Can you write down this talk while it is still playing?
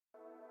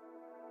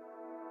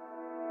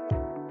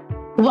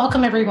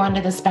Welcome, everyone,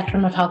 to the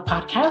Spectrum of Health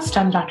podcast.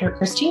 I'm Dr.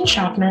 Christine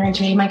Schaffner, and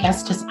today my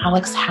guest is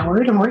Alex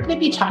Howard, and we're going to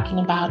be talking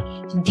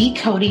about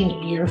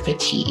decoding your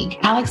fatigue.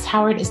 Alex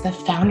Howard is the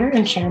founder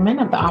and chairman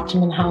of the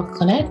Optimum Health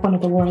Clinic, one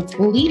of the world's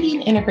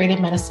leading integrative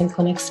medicine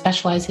clinics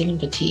specializing in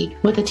fatigue,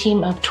 with a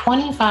team of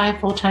 25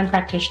 full-time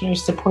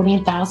practitioners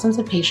supporting thousands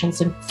of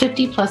patients in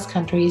 50-plus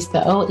countries. The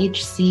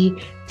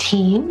OHC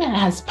team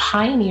has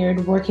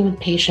pioneered working with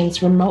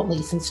patients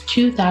remotely since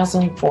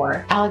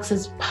 2004. Alex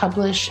has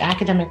published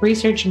academic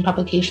research in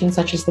publications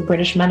such as the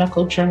British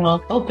Medical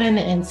Journal Open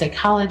in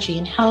Psychology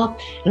and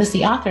Health, and is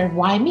the author of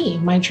Why Me?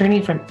 My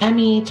Journey from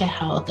ME to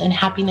Health and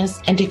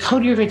Happiness, and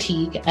Decode Your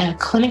Fatigue, a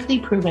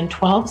clinically proven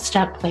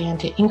 12-step plan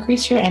to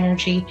increase your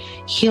energy,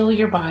 heal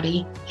your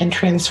body, and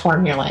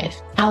transform your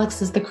life.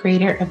 Alex is the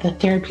creator of the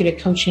therapeutic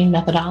coaching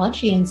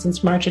methodology, and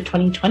since March of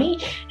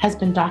 2020 has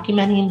been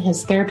documenting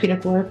his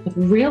therapeutic work with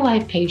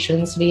real-life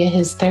patients via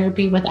his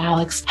Therapy with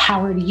Alex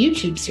Howard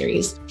YouTube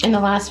series. In the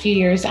last few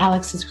years,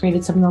 Alex has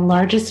created some of the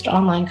largest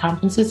online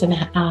conferences in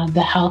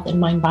the health and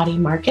mind-body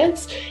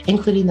markets,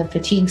 including the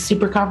Fatigue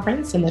Super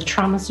Conference and the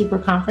Trauma Super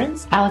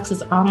Conference.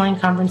 Alex's online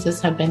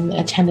conferences have been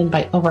attended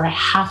by over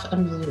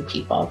 500,000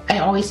 people. I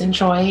always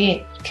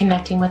enjoy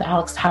connecting with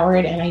Alex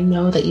Howard, and I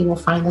know that you will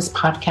find this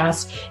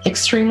podcast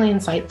extremely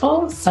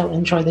insightful, so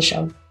enjoy the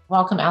show.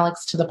 Welcome,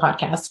 Alex, to the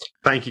podcast.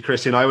 Thank you,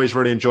 Christine. I always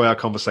really enjoy our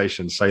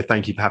conversations, so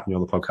thank you for having me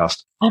on the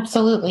podcast.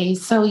 Absolutely.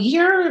 So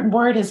your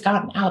word has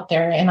gotten out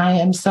there, and I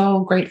am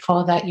so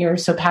grateful that you're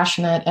so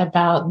passionate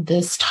about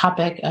this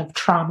topic of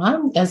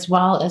trauma, as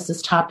well as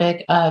this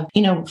topic of,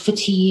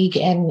 fatigue.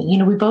 And,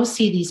 we both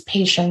see these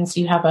patients.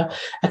 You have a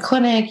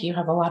clinic, you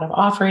have a lot of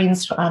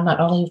offerings,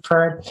 not only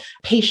for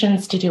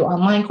patients to do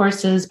online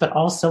courses, but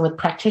also with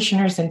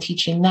practitioners and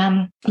teaching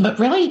them. But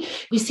really,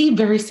 we see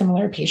very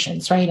similar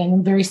patients, right?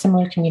 And very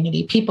similar community.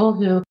 People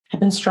who have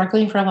been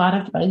struggling for a lot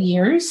of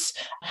years,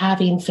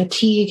 having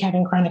fatigue,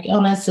 having chronic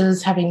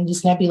illnesses, having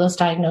these nebulous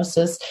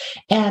diagnoses.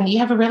 And you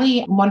have a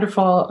really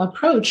wonderful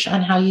approach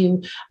on how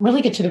you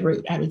really get to the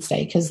root, I would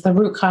say, because the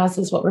root cause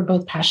is what we're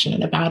both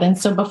passionate about. And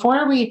so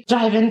before we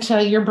dive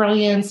into your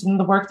brilliance and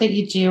the work that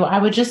you do, I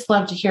would just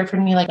love to hear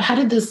from you, how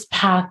did this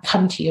path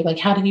come to you?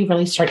 How did you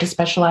really start to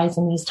specialize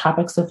in these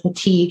topics of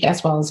fatigue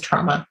as well as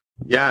trauma?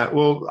 Yeah,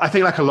 well, I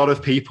think like a lot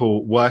of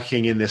people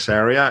working in this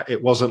area,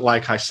 it wasn't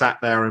like I sat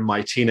there in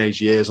my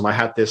teenage years and I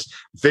had this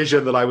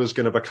vision that I was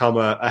going to become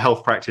a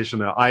health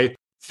practitioner. I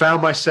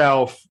found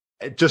myself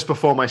just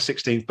before my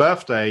 16th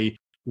birthday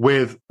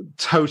with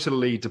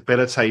totally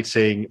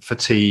debilitating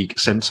fatigue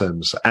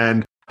symptoms.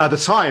 And at the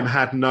time,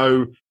 had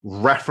no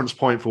reference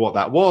point for what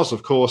that was.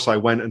 Of course, I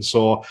went and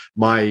saw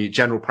my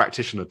general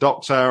practitioner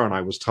doctor, and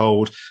I was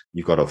told,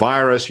 you've got a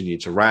virus, you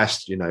need to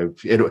rest,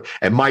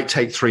 it might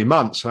take 3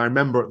 months. And I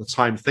remember at the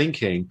time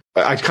thinking,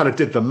 I kind of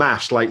did the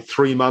maths,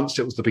 3 months.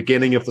 It was the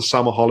beginning of the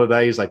summer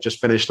holidays. I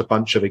just finished a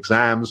bunch of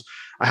exams.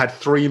 I had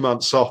 3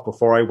 months off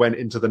before I went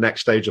into the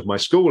next stage of my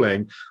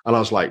schooling. And I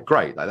was like,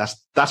 great,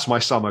 that's my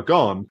summer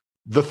gone.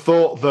 The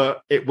thought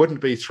that it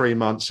wouldn't be 3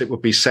 months, it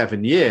would be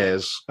 7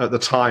 years at the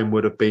time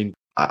would have been,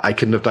 I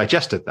couldn't have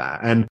digested that.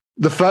 And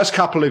the first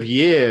couple of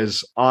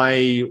years,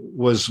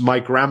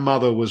 my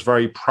grandmother was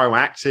very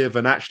proactive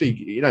and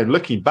actually,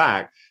 looking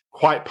back,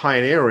 quite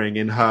pioneering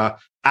in her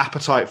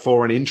appetite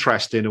for and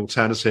interest in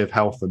alternative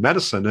health and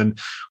medicine, and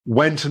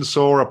went and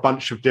saw a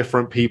bunch of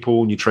different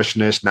people,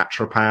 nutritionists,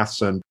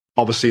 naturopaths, and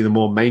obviously the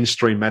more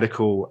mainstream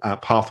medical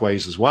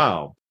pathways as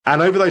well.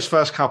 And over those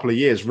first couple of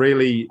years,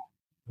 really,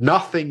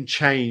 nothing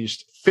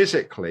changed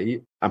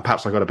physically, and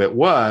perhaps I got a bit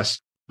worse,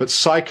 but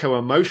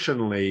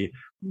psycho-emotionally,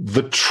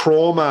 the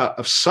trauma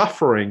of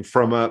suffering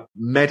from a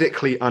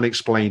medically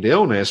unexplained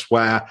illness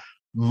where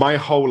my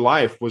whole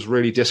life was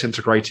really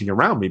disintegrating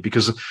around me,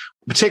 because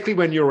particularly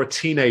when you're a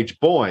teenage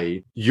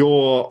boy,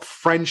 your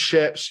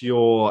friendships,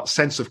 your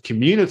sense of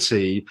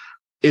community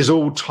is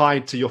all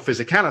tied to your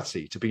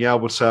physicality, to being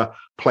able to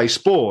play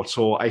sports,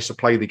 or I used to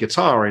play the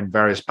guitar in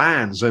various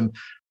bands, and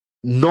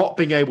not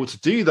being able to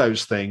do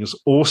those things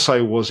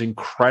also was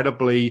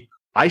incredibly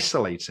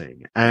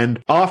isolating.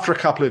 And after a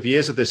couple of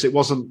years of this, it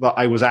wasn't that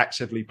I was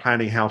actively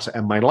planning how to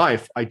end my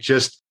life. I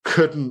just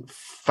couldn't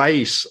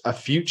face a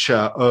future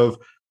of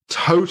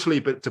totally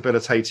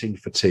debilitating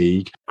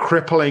fatigue,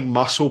 crippling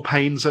muscle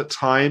pains at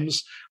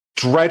times,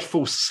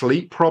 dreadful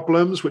sleep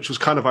problems, which was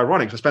kind of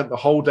ironic. I spent the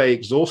whole day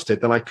exhausted,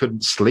 then I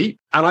couldn't sleep.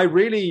 And I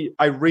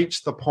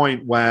reached the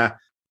point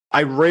where I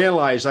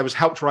realized, I was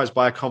helped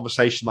by a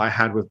conversation I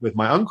had with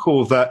my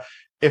uncle, that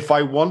if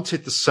I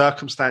wanted the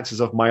circumstances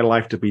of my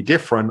life to be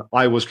different,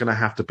 I was going to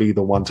have to be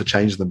the one to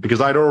change them,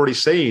 because I'd already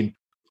seen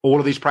all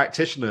of these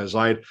practitioners.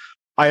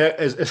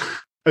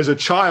 As a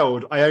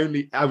child,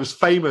 I was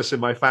famous in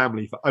my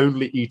family for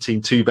only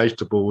eating 2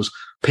 vegetables,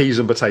 peas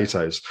and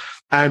potatoes.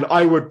 And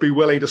I would be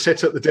willing to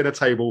sit at the dinner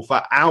table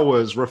for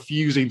hours,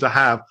 refusing to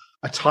have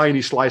a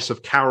tiny slice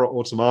of carrot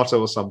or tomato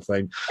or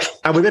something.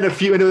 And within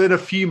a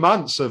few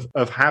months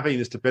of having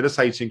this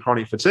debilitating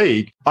chronic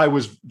fatigue, I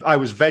was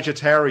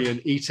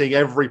vegetarian, eating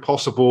every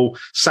possible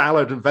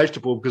salad and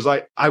vegetable because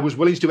I was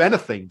willing to do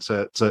anything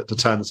to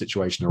turn the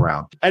situation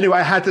around. Anyway,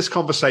 I had this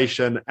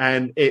conversation,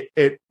 and it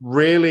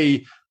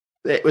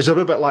was a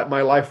little bit like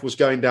my life was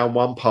going down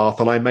one path,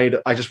 and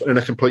I just went in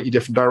a completely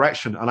different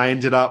direction. And I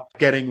ended up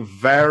getting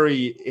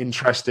very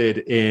interested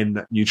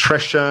in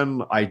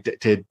nutrition. I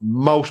did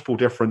multiple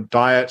different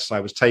diets.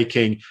 I was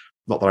taking,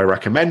 not that I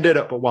recommended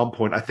it, but at one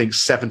point, I think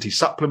 70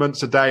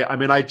 supplements a day. I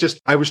mean,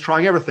 I was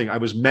trying everything. I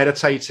was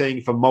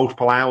meditating for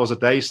multiple hours a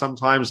day.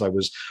 Sometimes I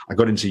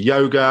got into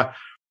yoga.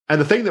 And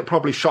the thing that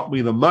probably shocked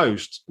me the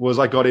most was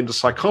I got into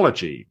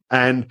psychology.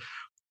 And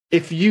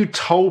if you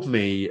told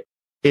me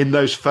in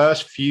those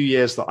first few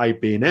years that I'd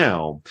been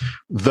ill,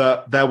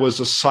 that there was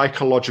a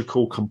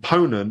psychological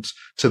component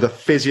to the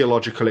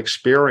physiological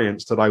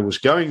experience that I was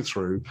going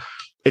through,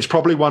 it's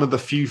probably one of the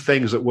few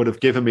things that would have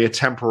given me a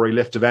temporary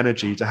lift of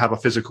energy to have a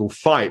physical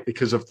fight,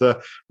 because of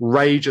the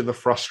rage and the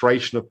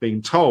frustration of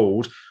being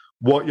told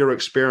what you're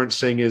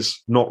experiencing is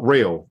not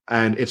real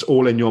and it's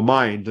all in your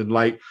mind.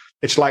 And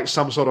it's like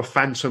some sort of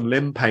phantom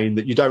limb pain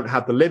that you don't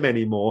have the limb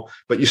anymore,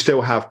 but you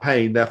still have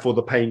pain. Therefore,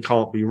 the pain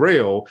can't be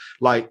real.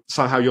 Like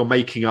somehow you're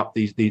making up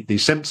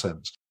these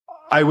symptoms.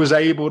 I was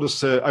able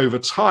to, over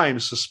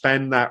time,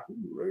 suspend that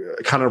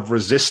kind of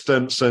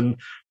resistance and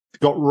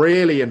got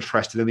really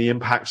interested in the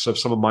impacts of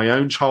some of my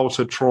own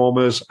childhood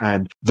traumas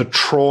and the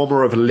trauma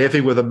of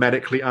living with a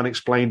medically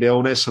unexplained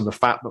illness, and the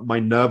fact that my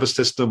nervous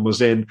system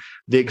was in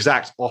the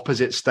exact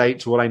opposite state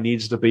to what I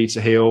needed to be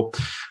to heal.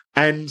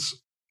 And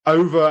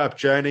over a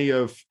journey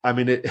of, I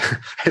mean,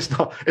 it's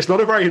not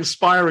a very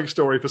inspiring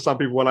story for some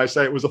people when I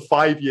say it was a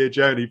 5-year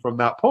journey from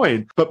that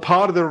point. But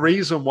part of the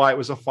reason why it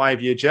was a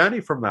 5-year journey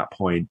from that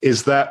point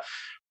is that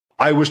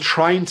I was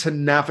trying to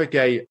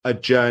navigate a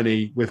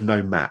journey with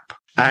no map.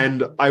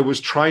 And I was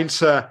trying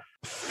to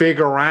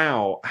figure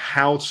out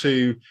how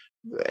to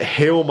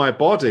heal my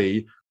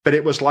body, but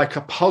it was like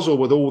a puzzle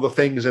with all the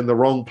things in the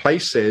wrong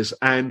places.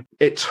 And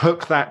it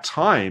took that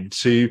time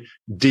to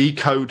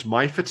decode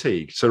my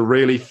fatigue, to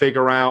really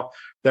figure out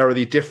there are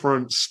the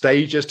different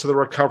stages to the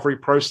recovery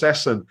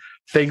process, and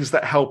things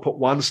that help at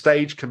one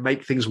stage can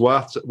make things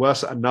worse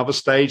at another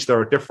stage. There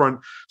are different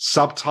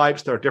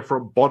subtypes. There are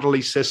different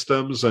bodily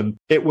systems. And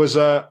it was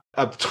at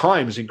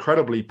times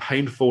incredibly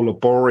painful,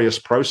 laborious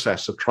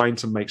process of trying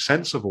to make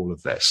sense of all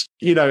of this.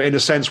 You know, in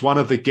a sense, one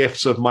of the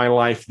gifts of my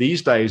life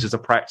these days as a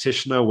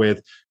practitioner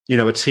with, you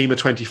know, a team of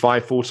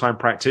 25 full-time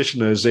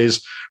practitioners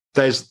is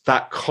there's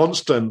that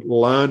constant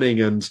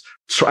learning and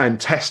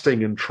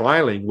testing and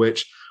trialing,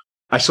 which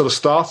I sort of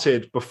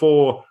started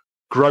before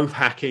growth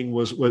hacking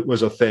was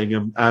a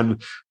thing,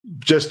 and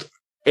just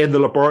in the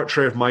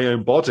laboratory of my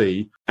own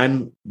body,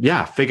 and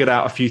figured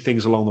out a few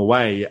things along the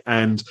way.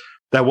 And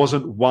there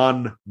wasn't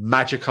one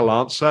magical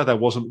answer. There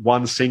wasn't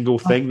one single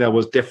thing. There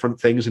was different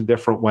things in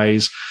different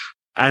ways.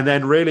 And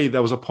then really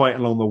there was a point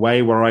along the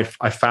way where I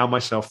found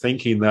myself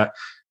thinking that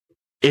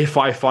if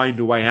I find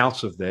a way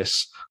out of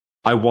this,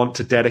 I want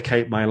to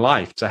dedicate my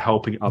life to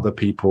helping other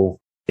people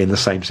in the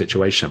same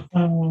situation.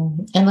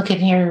 And look at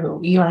here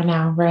you are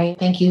now, right?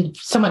 Thank you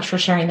so much for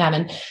sharing that.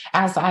 And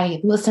as I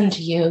listen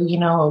to you, you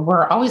know,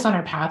 we're always on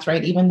our path,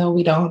 right? Even though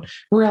we don't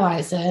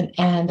realize it.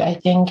 And I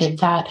think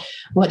that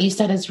what you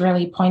said is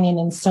really poignant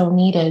and so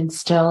needed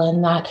still,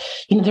 in that,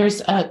 you know,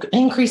 there's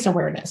increased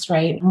awareness,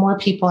 right? More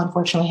people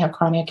unfortunately have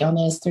chronic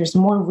illness. There's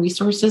more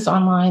resources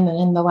online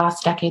in the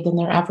last decade than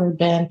there ever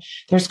been.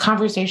 There's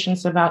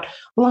conversations about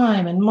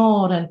Lyme and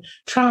mold and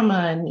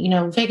trauma and, you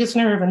know, vagus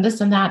nerve and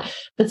this and that.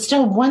 But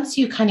still, once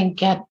you kind of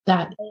get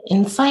that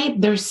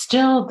insight, there's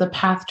still the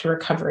path to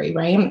recovery,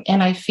 right?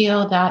 And I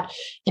feel that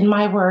in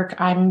my work,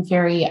 I'm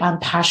very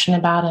passionate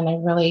about, and I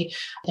really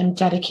am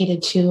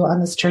dedicated to on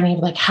this journey of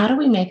like, how do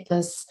we make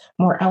this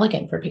more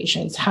elegant for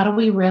patients? How do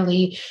we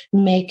really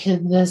make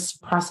this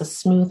process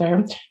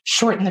smoother,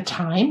 shorten the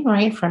time,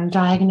 right? From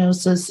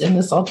diagnosis in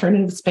this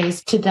alternative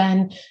space to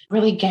then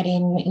really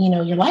getting, you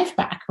know, your life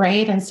back,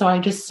 right? And so I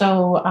just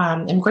so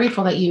am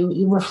grateful that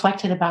you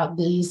reflected about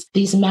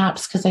these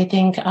maps, because I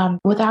think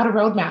without a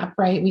roadmap,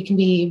 right, we can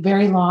be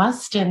very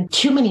lost, and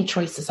too many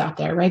choices out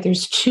there, right?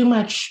 There's too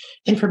much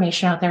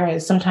information out there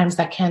sometimes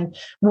that can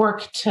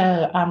work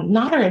to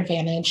not our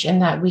advantage, in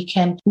that we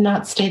can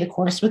not stay the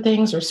course with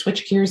things or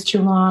switch gears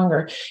too long,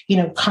 or, you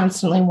know,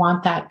 constantly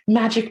want that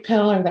magic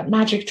pill or that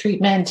magic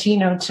treatment, you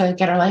know, to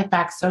get our life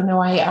back. So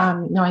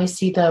I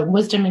see the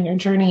wisdom in your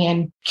journey,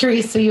 and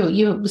curious. So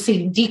you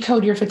see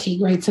Decode Your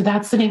Fatigue, right? So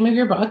that's the name of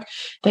your book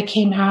that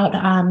came out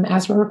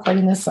as we're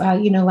recording this,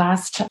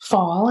 last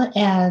fall.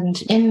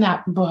 And in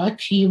that book,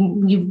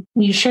 you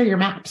share your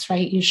maps,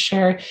 right? You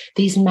share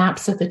these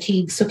maps of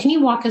fatigue. So can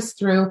you walk us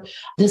through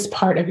this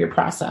part of your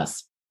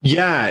process?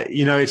 Yeah,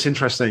 you know, it's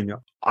interesting.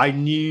 I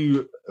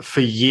knew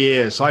for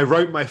years, I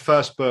wrote my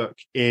first book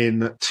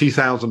in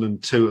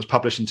 2002. It was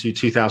published in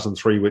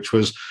 2003, which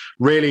was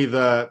really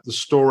the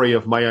story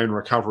of my own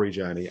recovery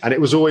journey. And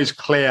it was always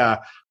clear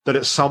that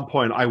at some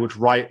point I would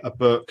write a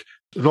book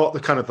not the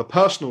kind of the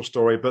personal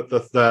story, but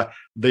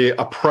the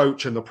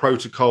approach and the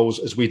protocols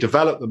as we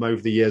developed them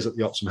over the years at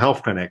the Optimum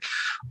Health Clinic.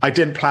 I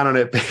didn't plan on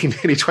it being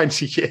nearly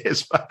 20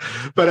 years,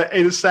 but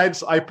in a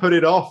sense, I put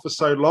it off for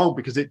so long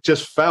because it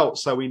just felt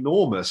so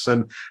enormous.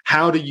 And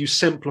how do you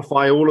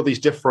simplify all of these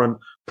different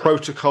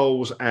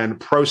protocols and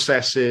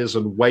processes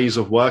and ways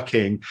of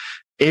working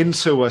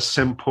into a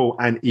simple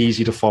and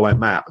easy to follow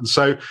map? And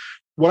so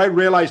what I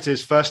realized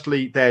is,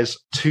 firstly, there's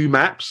two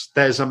maps.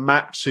 There's a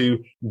map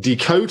to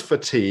decode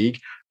fatigue,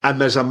 and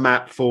there's a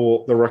map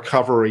for the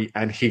recovery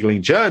and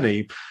healing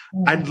journey.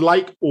 And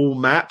like all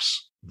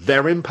maps,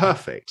 they're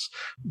imperfect.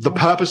 The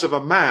purpose of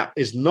a map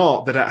is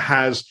not that it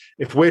has,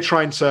 if we're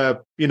trying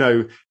to, if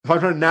I'm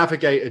trying to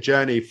navigate a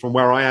journey from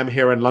where I am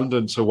here in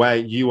London to where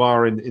you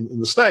are in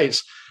the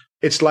States,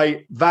 it's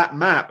like that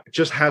map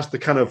just has the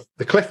kind of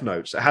the cliff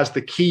notes. It has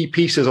the key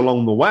pieces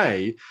along the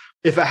way.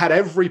 If it had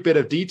every bit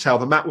of detail,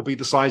 the map would be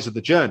the size of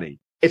the journey.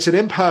 It's an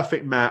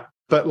imperfect map,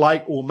 but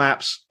like all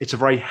maps, it's a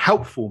very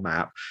helpful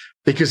map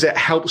because it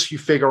helps you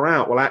figure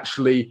out, well,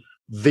 actually,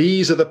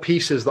 these are the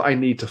pieces that I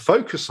need to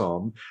focus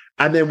on.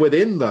 And then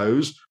within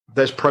those,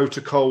 there's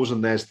protocols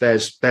and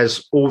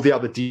there's all the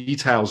other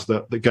details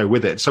that go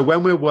with it. So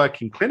when we're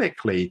working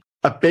clinically,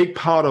 a big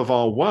part of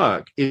our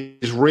work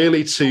is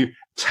really to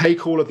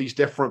take all of these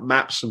different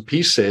maps and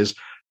pieces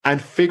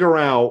and figure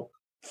out,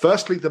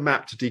 firstly, the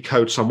map to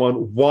decode someone.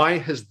 Why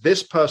has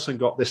this person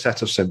got this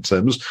set of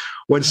symptoms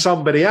when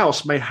somebody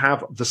else may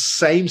have the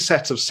same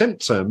set of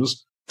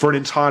symptoms for an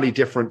entirely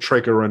different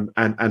trigger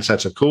and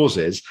set of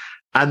causes,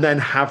 and then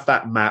have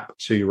that map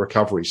to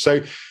recovery.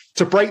 So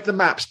to break the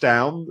maps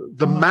down,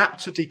 the map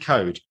to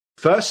decode,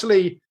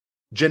 firstly,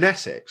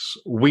 genetics.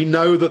 We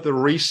know that the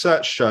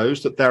research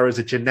shows that there is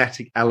a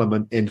genetic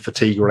element in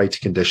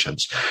fatigue-related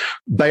conditions.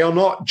 They are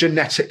not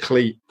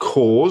genetically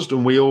caused,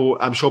 and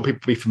I'm sure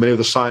people will be familiar with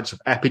the science of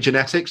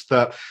epigenetics,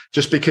 that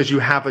just because you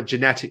have a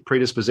genetic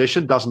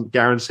predisposition doesn't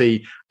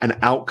guarantee an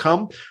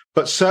outcome.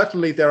 But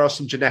certainly there are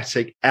some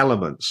genetic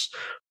elements,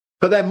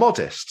 but they're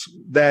modest.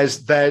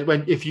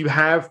 If you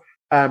have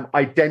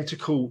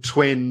identical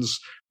twins,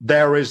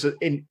 there is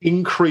an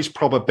increased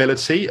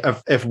probability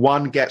of, if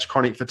one gets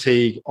chronic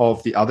fatigue,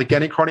 of the other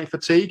getting chronic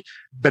fatigue,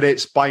 but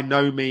it's by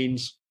no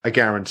means a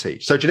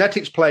guarantee. So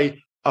genetics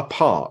play a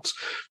part.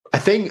 I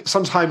think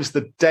sometimes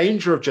the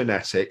danger of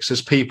genetics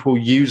is people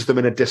use them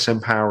in a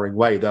disempowering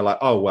way. They're like,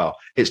 oh, well,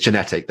 it's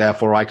genetic,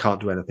 therefore I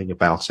can't do anything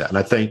about it. And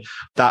I think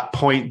that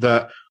point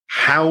that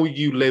how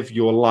you live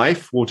your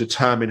life will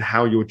determine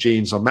how your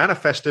genes are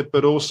manifested,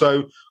 but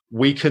also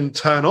we can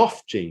turn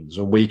off genes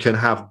and we can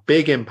have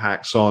big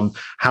impacts on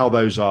how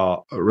those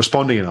are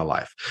responding in our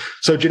life.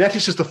 So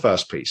genetics is the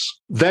first piece.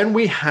 Then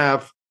we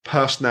have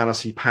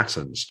personality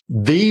patterns.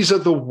 These are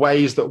the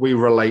ways that we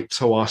relate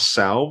to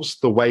ourselves,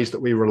 the ways that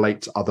we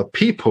relate to other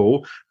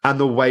people, and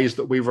the ways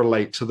that we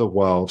relate to the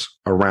world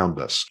around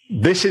us.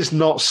 This is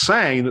not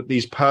saying that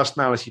these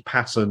personality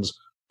patterns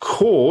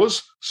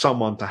cause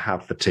someone to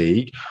have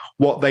fatigue.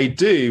 What they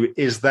do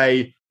is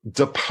they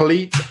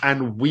deplete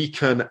and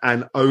weaken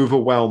and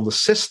overwhelm the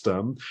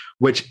system,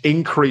 which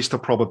increase the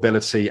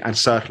probability and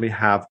certainly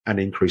have an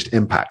increased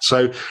impact.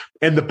 So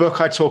in the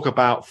book, I talk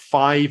about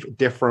 5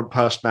 different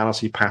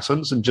personality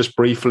patterns. And just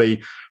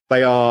briefly,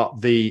 they are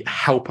the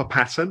helper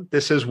pattern.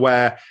 This is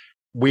where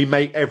we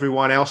make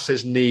everyone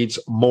else's needs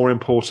more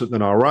important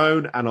than our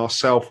own, and our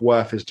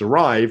self-worth is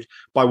derived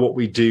by what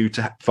we do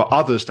for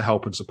others to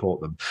help and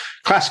support them.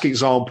 Classic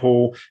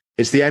example,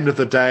 it's the end of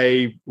the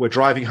day, we're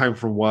driving home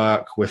from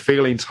work, we're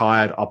feeling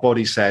tired, our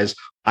body says,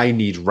 I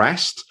need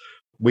rest.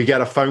 We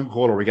get a phone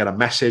call or we get a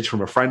message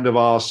from a friend of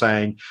ours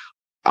saying,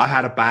 I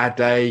had a bad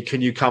day, can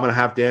you come and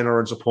have dinner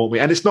and support me?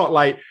 And it's not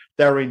like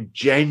they're in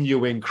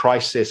genuine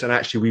crisis and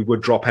actually we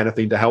would drop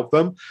anything to help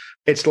them.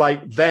 It's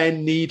like their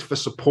need for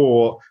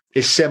support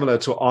is similar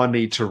to our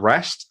need to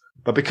rest,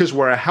 but because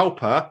we're a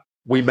helper,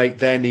 we make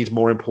their needs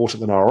more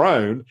important than our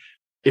own.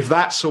 If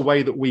that's a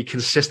way that we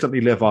consistently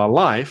live our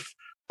life,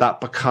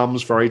 that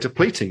becomes very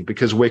depleting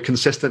because we're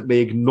consistently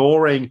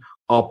ignoring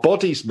our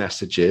body's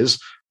messages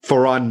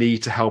for our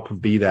need to help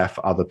and be there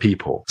for other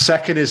people.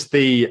 Second is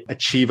the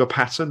achiever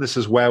pattern. This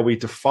is where we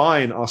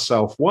define our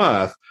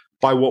self-worth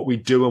by what we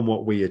do and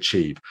what we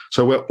achieve.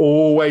 So we're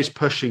always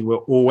pushing, we're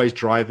always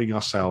driving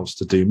ourselves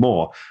to do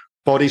more.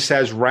 Body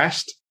says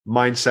rest,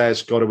 mind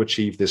says got to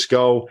achieve this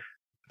goal.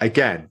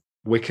 Again,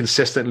 we're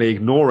consistently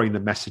ignoring the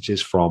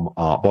messages from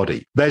our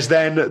body. There's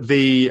then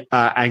the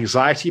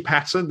anxiety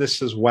pattern.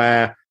 This is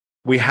where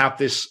we have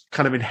this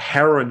kind of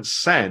inherent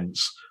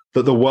sense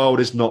that the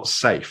world is not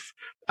safe.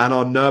 And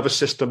our nervous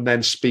system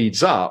then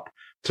speeds up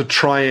to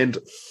try and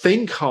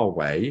think our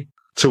way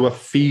to a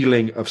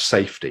feeling of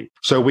safety.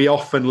 So we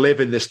often live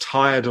in this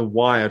tired and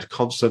wired,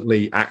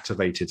 constantly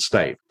activated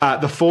state.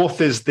 The fourth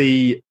is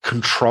the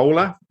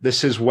controller.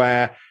 This is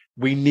where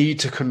we need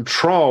to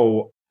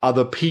control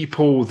other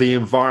people, the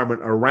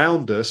environment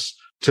around us,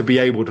 to be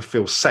able to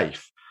feel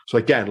safe. So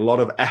again, a lot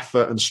of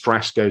effort and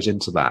stress goes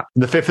into that.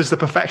 And the fifth is the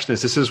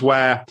perfectionist. This is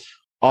where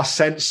our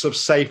sense of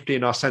safety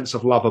and our sense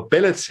of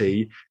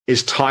lovability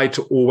is tied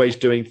to always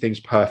doing things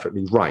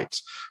perfectly right.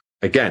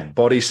 Again,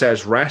 body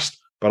says rest,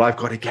 but I've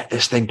got to get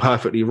this thing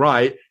perfectly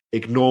right.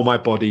 Ignore my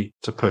body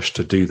to push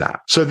to do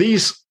that. So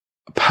these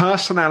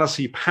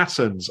personality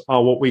patterns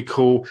are what we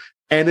call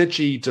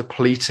energy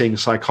depleting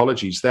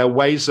psychologies. They're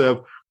ways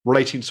of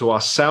relating to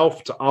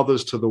ourselves, to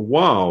others, to the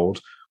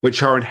world,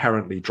 which are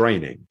inherently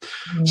draining.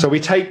 Mm-hmm. So we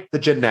take the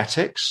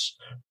genetics,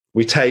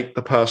 we take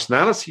the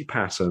personality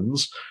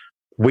patterns,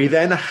 we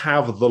then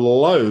have the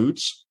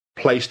loads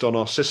placed on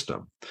our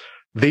system.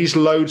 These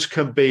loads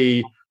can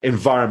be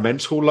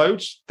environmental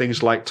loads,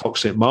 things like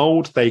toxic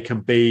mold. They can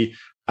be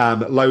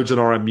loads in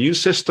our immune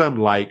system,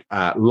 like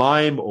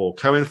Lyme or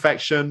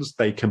co-infections.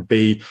 They can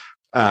be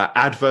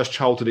adverse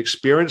childhood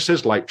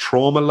experiences, like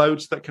trauma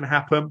loads that can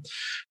happen.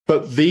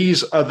 But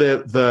these are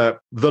the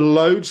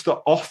loads that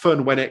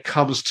often, when it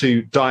comes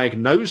to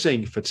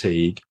diagnosing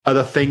fatigue, are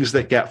the things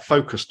that get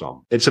focused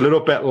on. It's a little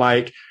bit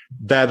like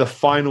they're the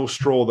final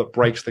straw that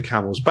breaks the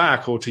camel's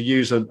back, or to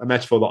use a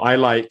metaphor that I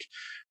like,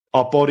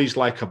 our body's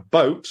like a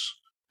boat,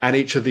 and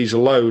each of these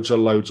loads are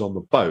loads on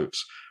the boat.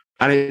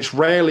 And it's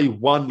rarely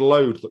one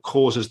load that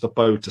causes the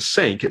boat to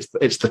sink.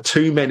 It's the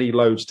too many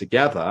loads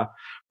together.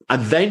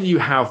 And then you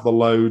have the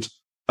load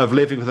of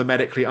living with a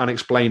medically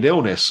unexplained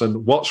illness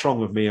and what's wrong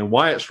with me and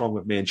why it's wrong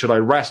with me and should I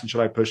rest and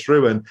should I push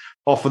through? And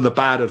often the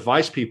bad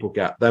advice people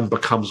get then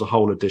becomes a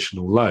whole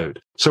additional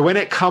load. So when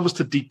it comes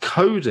to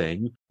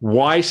decoding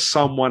why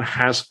someone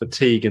has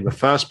fatigue in the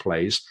first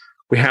place,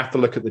 we have to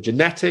look at the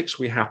genetics.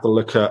 We have to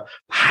look at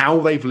how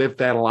they've lived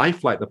their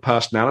life, like the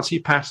personality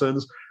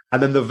patterns,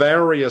 and then the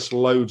various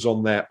loads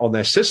on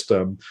their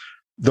system.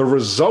 The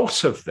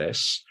result of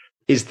this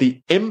is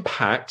the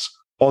impact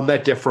on their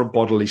different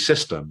bodily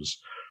systems.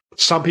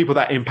 Some people,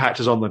 that impact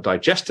is on the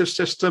digestive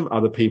system.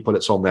 Other people,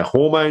 it's on their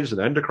hormones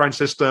and endocrine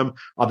system.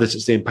 Others,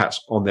 it's the impact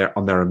on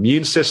their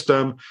immune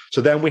system.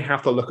 So then we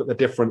have to look at the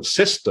different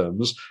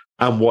systems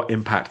and what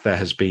impact there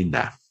has been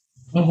there.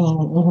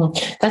 Mm-hmm,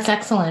 mm-hmm. That's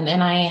excellent.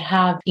 And I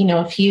have,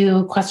 a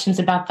few questions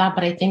about that,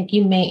 but I think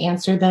you may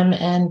answer them.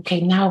 And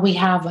okay, now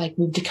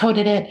we've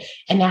decoded it.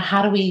 And now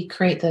how do we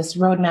create this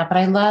roadmap? But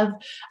I love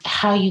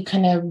how you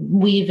kind of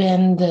weave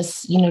in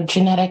this,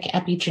 genetic,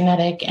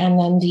 epigenetic, and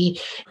then the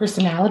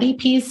personality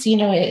piece.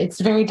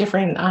 It's very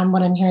different on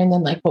what I'm hearing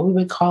than like what we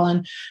would call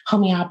in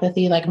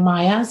homeopathy, like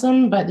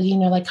miasm, but,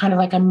 kind of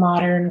like a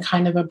modern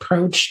kind of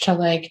approach to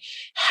like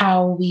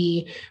how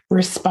we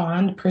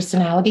respond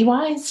personality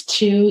wise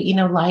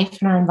to,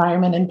 life and our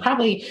environment. And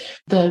probably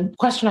the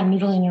question I'm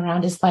noodling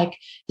around is like,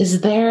 is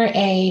there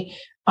a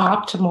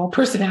optimal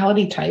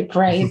personality type,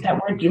 right?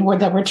 that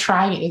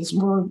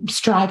we're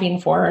striving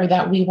for, or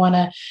that we want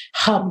to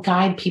help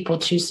guide people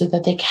to, so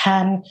that they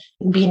can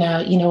be in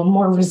a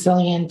more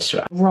resilient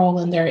role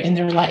in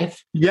their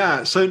life.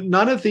 Yeah. So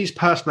none of these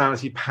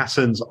personality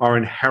patterns are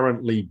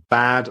inherently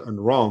bad and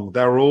wrong.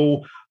 They're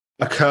all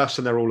a curse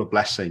and they're all a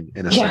blessing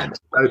in a sense.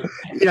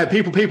 So,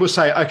 people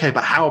say, okay,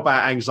 but how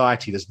about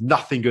anxiety? There's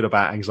nothing good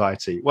about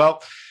anxiety.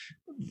 Well,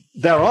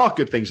 there are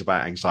good things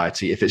about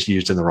anxiety if it's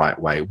used in the right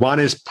way. One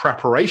is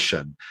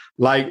preparation.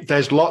 Like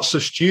there's lots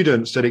of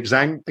students at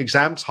exam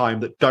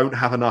time that don't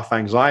have enough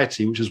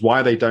anxiety, which is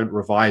why they don't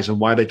revise and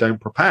why they don't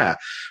prepare.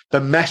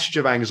 The message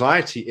of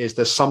anxiety is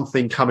there's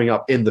something coming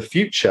up in the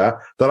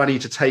future that I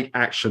need to take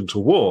action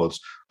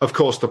towards. Of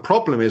course, the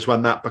problem is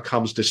when that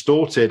becomes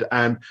distorted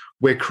and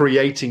we're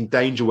creating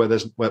danger where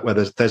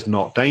there's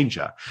not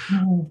danger.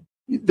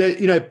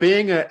 Mm-hmm.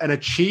 Being an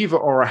achiever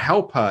or a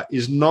helper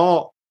is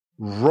not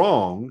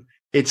wrong.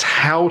 It's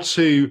how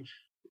to,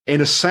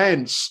 in a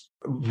sense,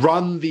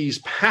 run these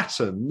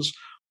patterns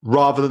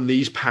rather than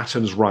these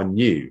patterns run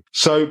you.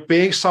 So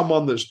being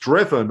someone that's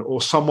driven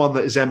or someone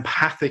that is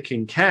empathic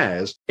and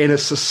cares in a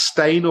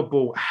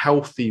sustainable,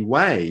 healthy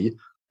way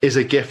is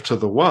a gift to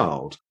the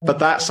world. But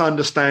that's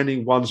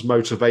understanding one's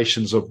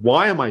motivations of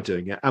why am I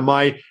doing it? Am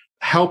I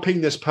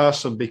helping this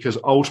person because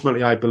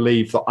ultimately I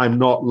believe that I'm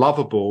not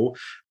lovable,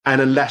 and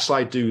unless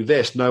I do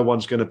this, no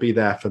one's going to be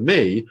there for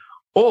me?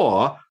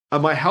 Or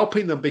am I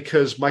helping them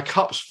because my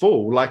cup's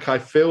full, like I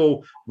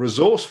feel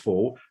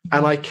resourceful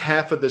and I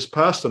care for this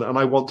person and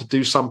I want to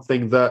do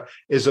something that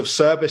is of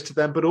service to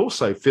them, but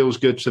also feels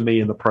good to me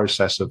in the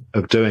process of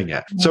doing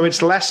it. So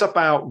it's less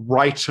about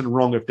right and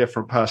wrong of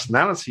different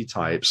personality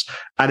types,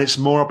 and it's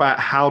more about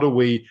how do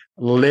we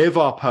live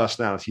our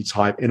personality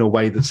type in a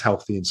way that's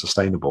healthy and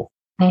sustainable.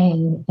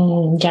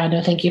 Yeah,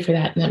 no, thank you for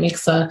that. And that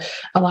makes a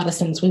lot of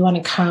sense. We want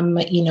to come,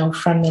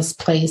 from this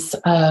place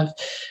of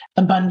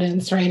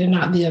abundance, right? And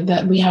not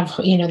that we have,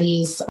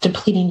 these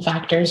depleting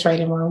factors, right?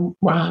 And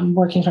we're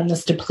working from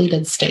this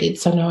depleted state.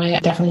 So no, I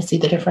definitely see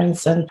the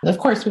difference. And of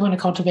course, we want to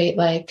cultivate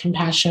like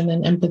compassion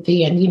and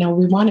empathy. And,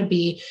 we want to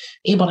be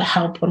able to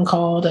help when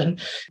called and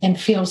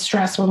feel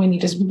stress when we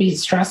need to be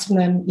stressed. And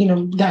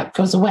then, that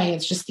goes away.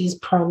 It's just these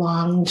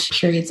prolonged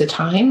periods of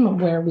time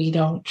where we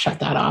don't shut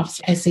that off.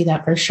 So I see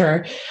that for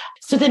sure.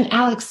 So then,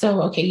 Alex,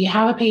 okay, you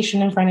have a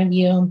patient in front of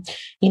you,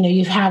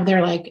 you have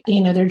their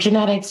their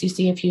genetics, you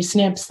see a few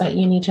SNPs that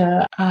you need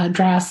to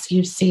address.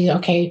 You see,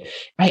 okay,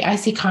 I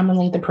see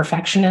commonly the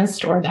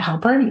perfectionist or the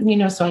helper,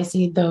 so I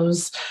see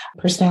those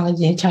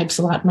personality types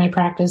a lot in my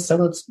practice. So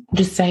let's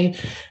just say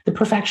the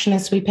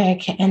perfectionist we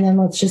pick, and then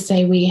let's just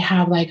say we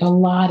have a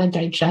lot of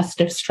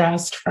digestive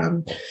stress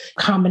from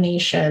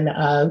combination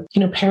of,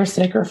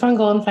 parasitic or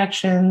fungal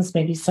infections,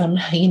 maybe some,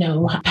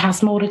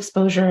 past mold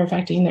exposure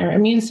affecting their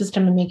immune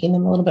system and making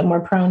them a little bit more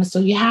prone. So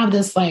you have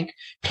this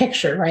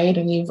picture, right?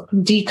 And you've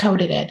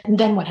decoded it. And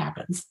then what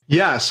happens?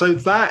 Yeah. So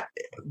that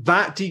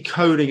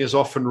decoding is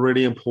often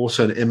really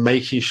important in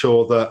making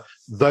sure that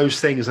those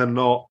things are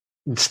not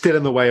still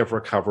in the way of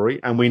recovery.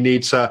 And we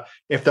need to,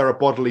 if there are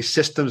bodily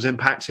systems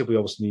impacted, we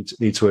obviously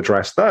need to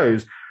address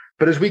those.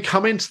 But as we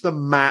come into the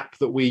map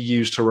that we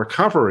use to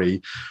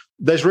recovery,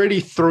 there's really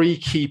three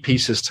key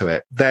pieces to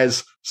it.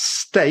 There's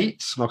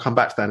states, and I'll come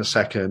back to that in a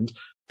second.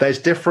 There's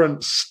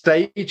different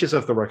stages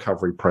of the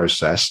recovery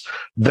process.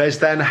 There's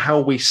then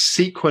how we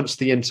sequence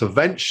the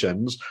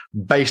interventions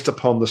based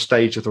upon the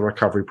stage of the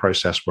recovery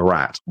process we're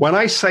at. When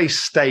I say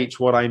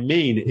state, what I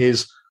mean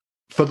is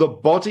for the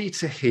body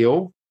to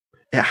heal,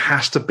 it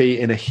has to be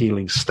in a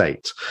healing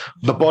state.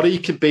 The body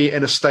can be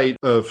in a state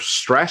of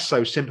stress,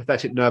 so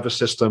sympathetic nervous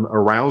system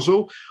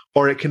arousal,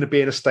 or it can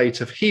be in a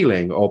state of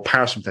healing or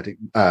parasympathetic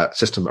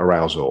system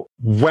arousal.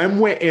 When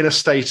we're in a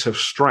state of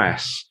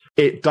stress,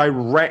 it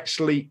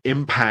directly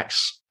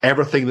impacts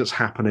everything that's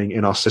happening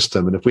in our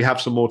system. And if we have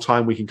some more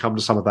time, we can come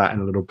to some of that in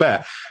a little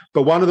bit.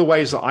 But one of the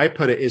ways that I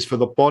put it is for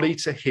the body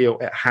to heal,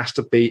 it has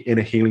to be in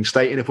a healing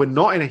state. And if we're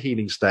not in a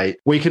healing state,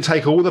 we can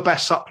take all the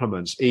best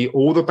supplements, eat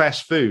all the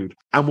best food,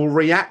 and we'll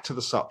react to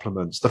the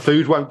supplements. The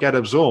food won't get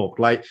absorbed.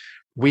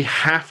 We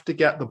have to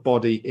get the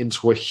body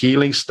into a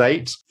healing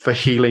state for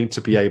healing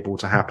to be able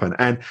to happen.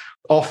 And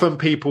often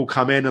people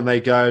come in and they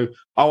go,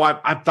 oh,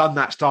 I've done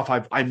that stuff.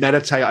 I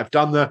meditate. I've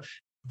done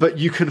but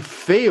you can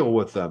feel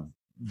with them.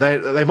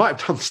 They might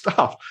have done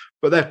stuff,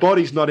 but their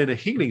body's not in a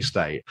healing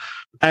state.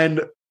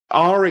 And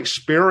our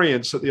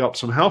experience at the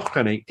Optimum Health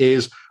Clinic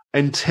is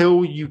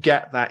until you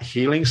get that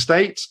healing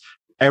state,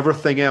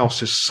 everything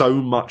else is so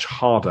much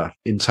harder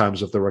in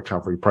terms of the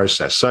recovery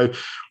process. So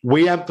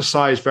we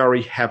emphasize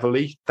very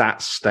heavily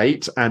that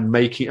state and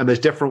there's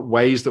different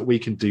ways that we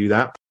can do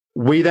that.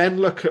 We then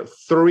look at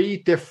three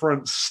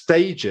different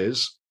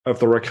stages of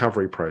the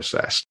recovery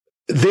process.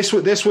 This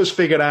was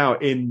figured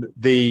out in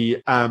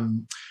the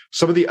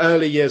some of the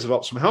early years of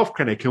Optimum Health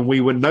Clinic, and we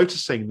were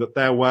noticing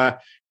that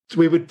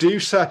we would do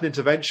certain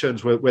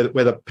interventions with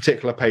a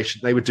particular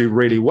patient, they would do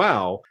really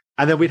well.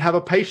 And then we'd have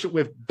a patient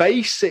with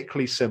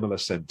basically similar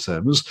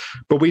symptoms,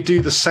 but we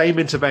do the same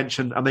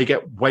intervention and they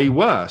get way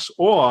worse.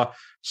 Or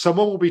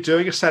someone will be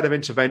doing a set of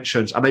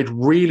interventions and they'd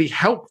really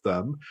help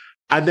them.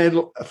 And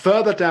then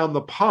further down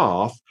the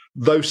path,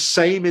 those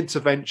same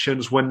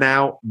interventions were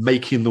now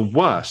making them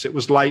worse. It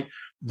was like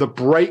the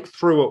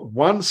breakthrough at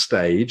one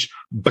stage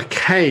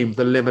became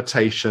the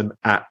limitation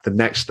at the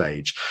next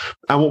stage.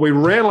 And what we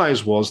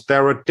realized was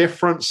there are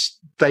different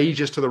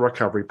stages to the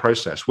recovery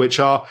process, which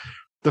are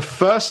the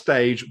first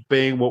stage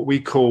being what we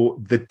call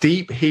the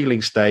deep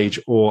healing stage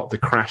or the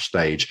crash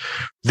stage.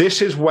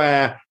 This is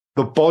where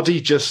the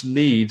body just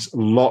needs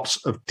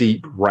lots of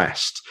deep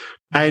rest.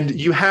 And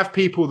you have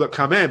people that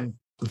come in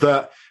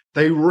that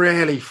they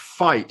really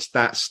fight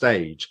that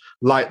stage.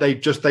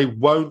 They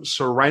won't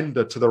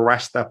surrender to the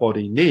rest their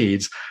body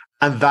needs.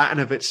 And that in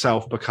of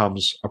itself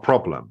becomes a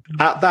problem.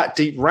 At that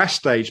deep rest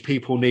stage,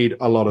 people need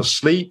a lot of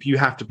sleep. You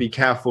have to be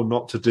careful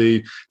not to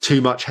do too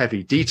much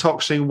heavy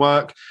detoxing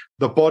work.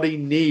 The body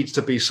needs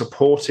to be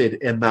supported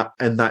in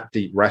that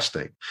deep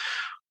resting.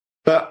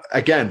 But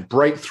again,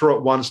 breakthrough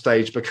at one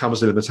stage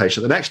becomes a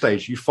limitation. At the next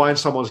stage, you find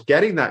someone's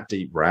getting that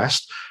deep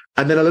rest,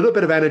 and then a little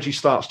bit of energy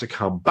starts to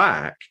come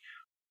back.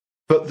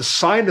 But the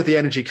sign of the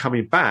energy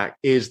coming back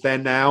is they're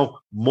now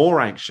more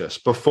anxious.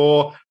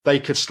 Before they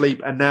could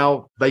sleep and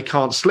now they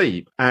can't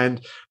sleep and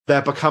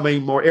they're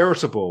becoming more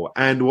irritable.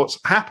 And what's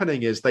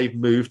happening is they've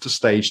moved to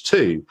stage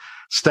 2.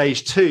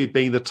 Stage 2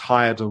 being the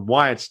tired and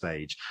wired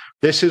stage.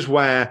 This is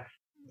where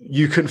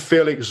you can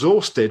feel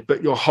exhausted,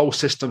 but your whole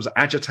system's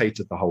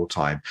agitated the whole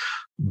time.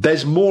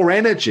 There's more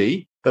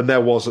energy than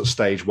there was at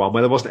stage 1,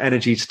 where there wasn't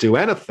energy to do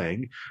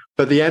anything,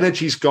 but the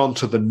energy's gone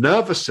to the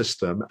nervous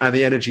system and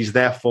the energy's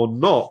therefore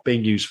not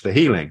being used for the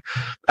healing.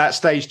 At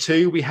stage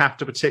 2, we have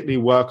to particularly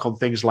work on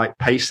things like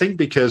pacing,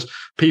 because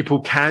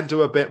people can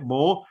do a bit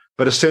more,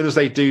 but as soon as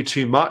they do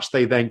too much,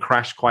 they then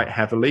crash quite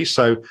heavily.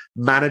 So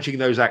managing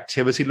those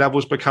activity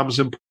levels becomes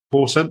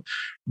important.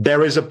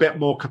 There is a bit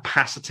more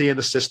capacity in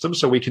the system,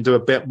 so we can do a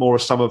bit more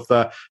of some of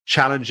the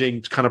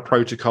challenging kind of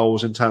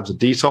protocols in terms of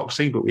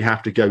detoxing, but we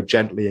have to go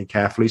gently and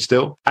carefully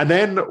still. And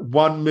then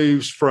one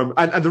moves from,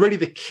 and really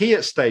the key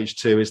at stage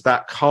 2 is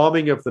that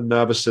calming of the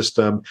nervous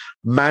system,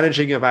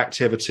 managing of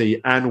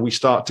activity, and we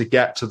start to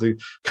get to the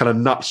kind of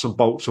nuts and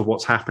bolts of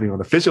what's happening on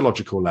a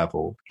physiological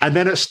level. And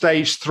then at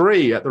stage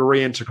 3, at the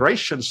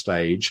reintegration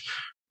stage,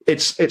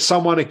 it's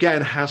someone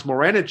again has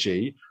more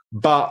energy,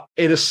 But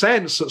in a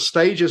sense, at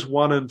stages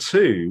 1 and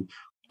 2,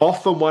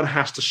 often one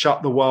has to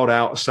shut the world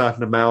out a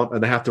certain amount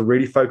and they have to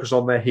really focus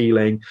on their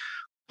healing.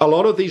 A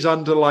lot of these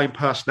underlying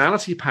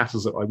personality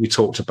patterns that we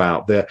talked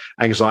about, the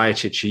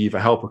anxiety achiever,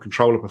 helper,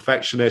 controller,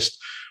 perfectionist,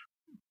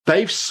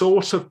 they've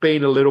sort of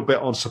been a little bit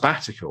on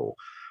sabbatical.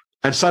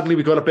 And suddenly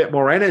we've got a bit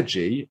more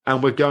energy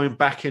and we're going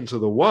back into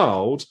the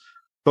world,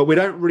 but we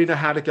don't really know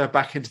how to go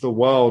back into the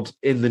world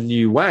in the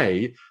new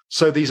way.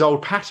 So these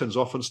old patterns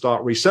often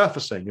start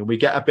resurfacing and we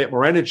get a bit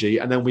more energy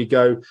and then we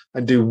go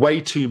and do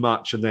way too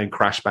much and then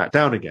crash back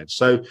down again.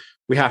 So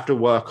we have to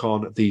work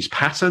on these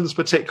patterns,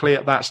 particularly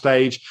at that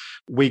stage.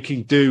 We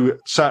can do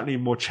certainly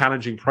more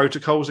challenging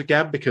protocols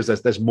again because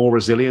there's more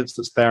resilience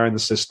that's there in the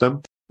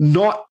system.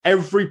 Not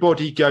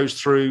everybody goes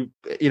through,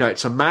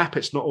 it's a map.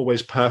 It's not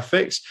always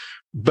perfect.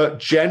 But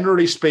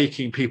generally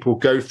speaking, people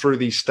go through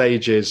these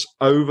stages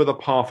over the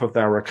path of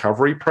their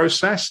recovery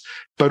process.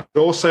 But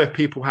also if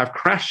people have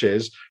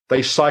crashes,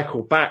 they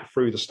cycle back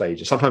through the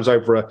stages, sometimes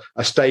over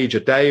a stage a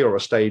day or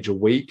a stage a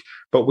week.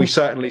 But we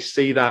certainly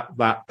see that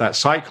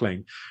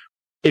cycling.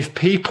 If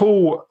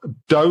people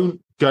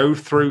don't go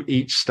through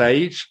each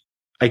stage,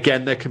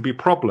 again, there can be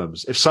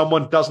problems. If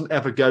someone doesn't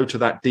ever go to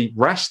that deep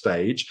rest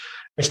stage,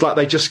 it's like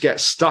they just get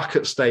stuck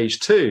at stage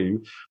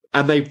 2.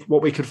 And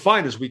what we can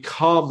find is we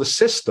calm the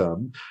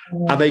system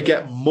and they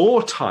get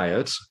more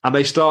tired and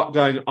they start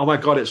going, oh my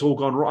God, it's all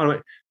gone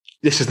wrong.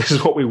 This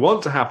is what we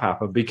want to have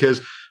happen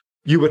because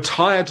you were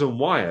tired and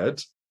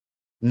wired.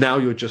 Now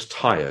you're just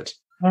tired,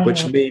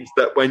 which means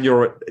that when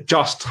you're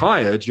just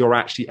tired, you're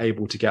actually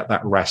able to get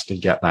that rest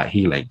and get that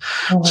healing.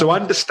 So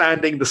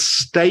understanding the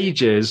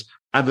stages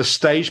and the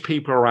stage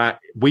people are at,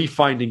 we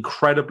find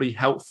incredibly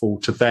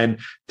helpful to then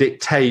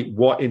dictate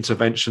what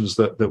interventions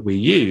that we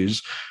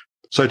use.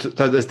 So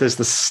there's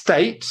the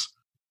state,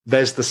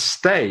 there's the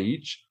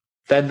stage,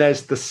 then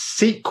there's the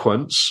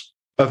sequence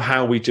of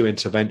how we do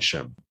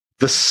intervention.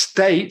 The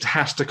state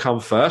has to come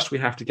first. We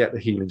have to get the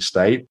healing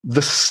state.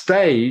 The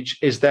stage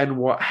is then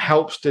what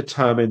helps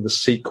determine the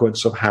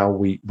sequence of how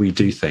we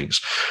do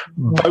things,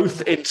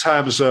 both in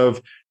terms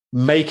of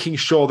making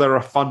sure there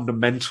are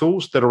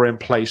fundamentals that are in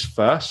place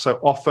first. So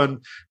often,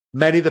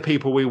 many of the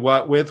people we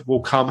work with will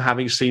come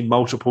having seen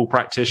multiple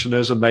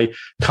practitioners and they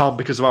come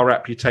because of our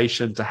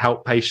reputation to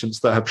help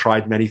patients that have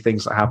tried many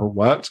things that haven't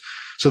worked.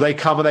 So they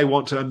come and they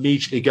want to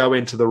immediately go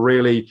into the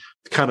really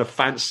kind of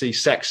fancy,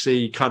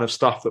 sexy kind of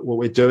stuff that what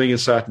we're doing in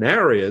certain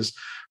areas.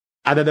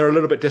 And then they're a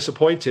little bit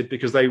disappointed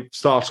because they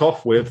start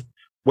off with,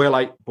 we're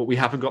like, but we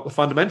haven't got the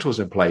fundamentals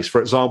in place.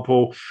 For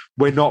example,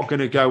 we're not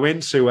going to go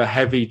into a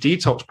heavy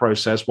detox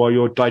process while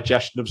your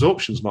digestion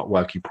absorption is not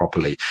working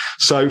properly.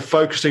 So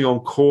focusing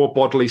on core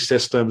bodily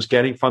systems,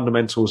 getting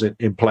fundamentals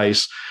in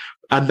place,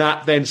 and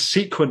that then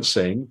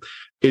sequencing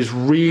is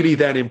really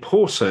then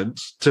important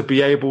to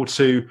be able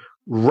to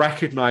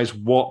recognize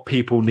what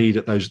people need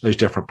at those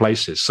different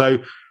places. So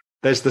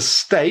there's the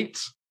state,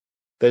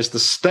 there's the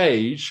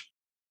stage,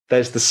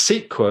 there's the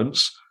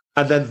sequence,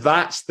 and then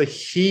that's the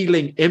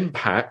healing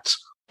impact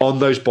on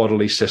those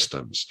bodily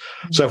systems.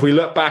 So if we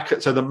look back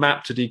at the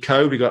map to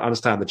decode, we've got to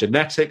understand the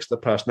genetics, the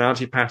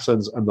personality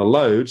patterns, and the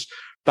loads.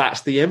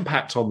 That's the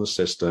impact on the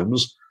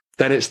systems.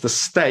 Then it's the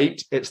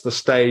state, it's the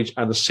stage,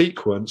 and the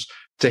sequence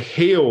to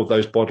heal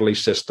those bodily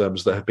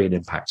systems that have been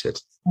impacted.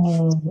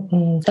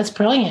 That's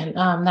brilliant.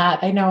 That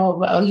I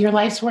know your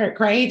life's work,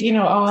 right?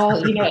 All,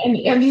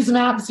 and these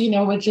maps,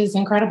 which is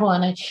incredible.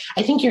 And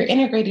I think you're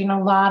integrating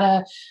a lot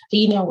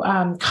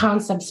of,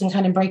 concepts and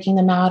kind of breaking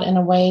them out in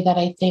a way that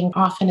I think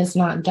often is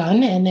not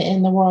done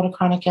in the world of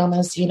chronic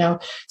illness,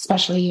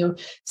 especially you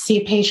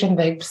see a patient,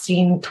 they've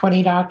seen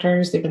 20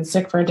 doctors, they've been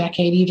sick for a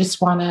decade. You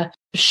just want to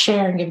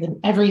share and give them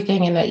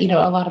everything. And that,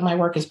 a lot of my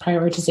work is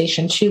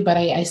prioritization too, but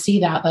I see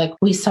that like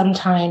we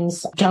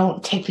sometimes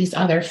don't take these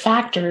other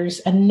factors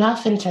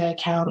enough into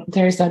account.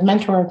 There's a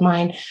mentor of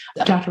mine,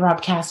 Dr.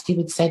 Rob Cassidy,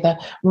 would say the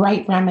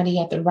right remedy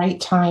at the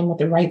right time with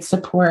the right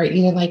support.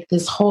 Like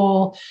this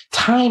whole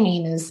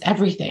timing is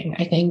everything,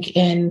 I think,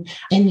 in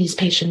these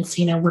patients,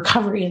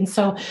 recovery. And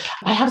so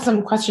I have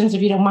some questions,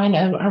 if you don't mind,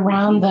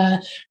 around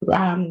the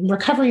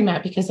recovery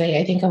map, because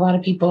I think a lot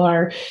of people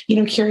are,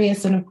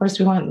 curious. And of course,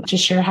 we want to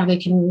share how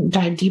they can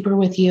dive deeper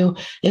with you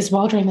as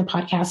well during the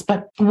podcast.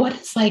 But what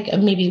is like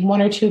maybe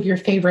one or two of your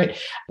favorite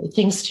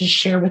things to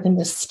share within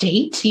the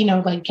state,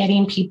 like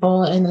getting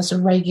people in this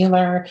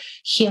regular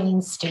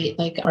healing state?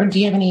 Or do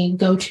you have any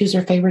go-tos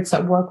or favorites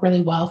that work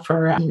really well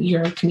for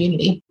your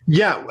community?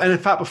 Yeah. And in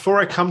fact, before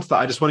I come to that,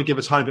 I just want to give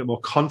a tiny bit more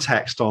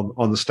context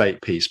on the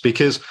state piece,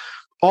 because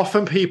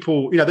often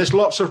people, there's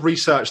lots of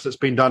research that's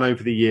been done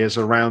over the years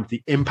around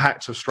the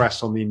impact of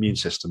stress on the immune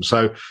system.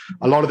 So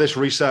a lot of this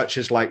research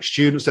is like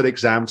students at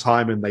exam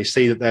time, and they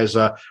see that there's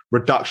a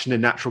reduction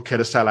in natural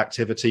killer cell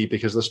activity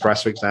because of the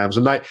stress of exams.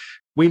 And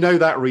we know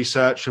that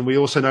research, and we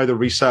also know the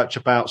research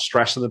about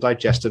stress in the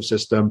digestive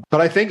system.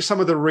 But I think some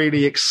of the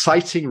really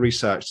exciting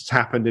research that's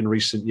happened in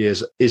recent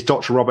years is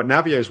Dr. Robert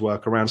Navio's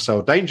work around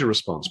cell danger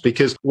response,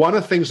 because one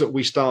of the things that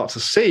we start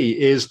to see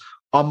is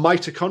our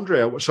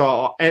mitochondria, which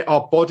are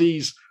our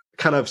body's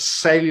kind of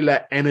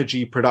cellular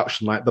energy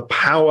production, like the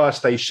power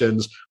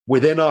stations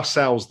within our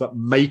cells that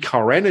make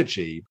our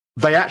energy,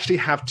 they actually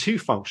have two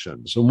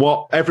functions. And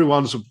what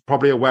everyone's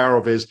probably aware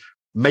of is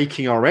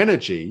making our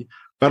energy,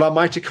 but our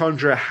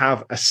mitochondria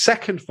have a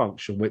second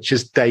function, which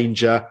is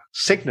danger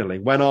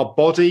signaling. When our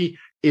body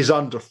is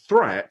under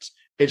threat,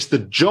 it's the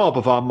job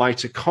of our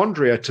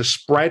mitochondria to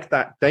spread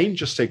that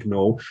danger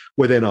signal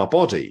within our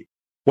body.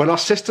 When our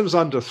system's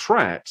under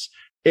threat,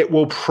 it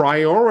will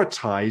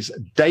prioritize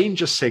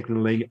danger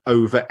signaling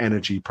over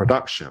energy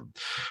production.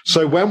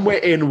 So when we're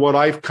in what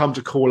I've come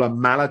to call a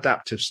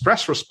maladaptive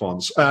stress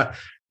response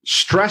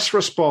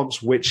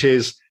which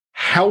is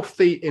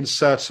healthy in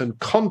certain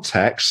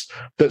contexts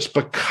that's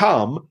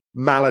become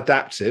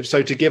maladaptive.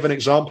 So to give an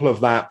example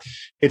of that,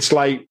 it's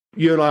like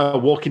you and I are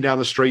walking down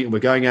the street and we're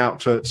going out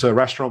to a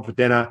restaurant for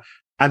dinner,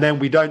 and then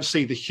we don't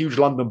see the huge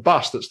London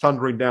bus that's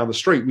thundering down the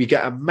street. We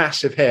get a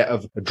massive hit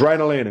of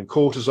adrenaline and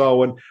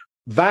cortisol, and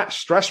that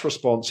stress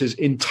response is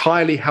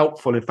entirely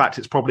helpful. In fact,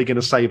 it's probably going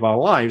to save our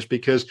lives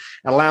because it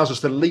allows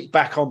us to leap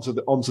back onto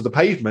the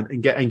pavement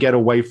and get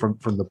away from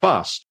the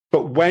bus.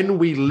 But when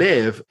we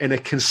live in a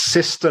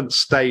consistent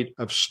state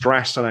of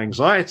stress and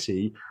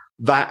anxiety,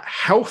 that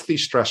healthy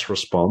stress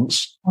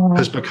response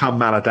has become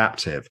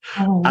maladaptive.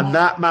 And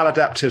that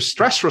maladaptive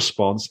stress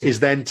response is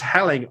then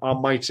telling our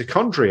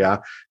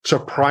mitochondria to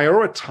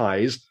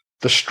prioritize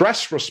the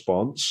stress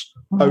response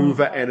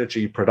over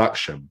energy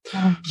production.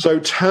 So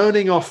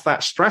turning off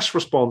that stress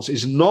response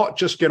is not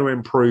just going to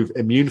improve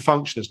immune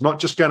function. It's not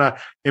just going to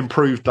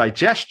improve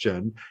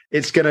digestion.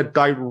 It's going to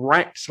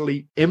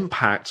directly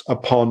impact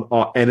upon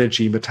our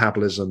energy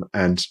metabolism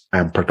and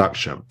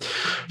production.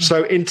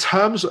 So in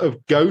terms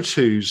of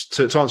go-tos,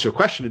 to answer your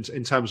question,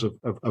 in terms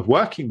of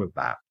working with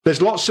that,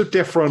 there's lots of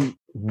different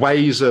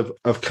ways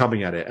of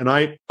coming at it. And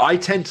I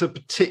tend to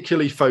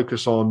particularly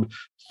focus on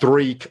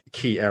three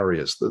key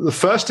areas. The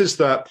first is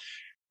that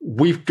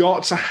we've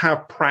got to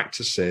have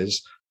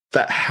practices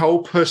that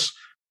help us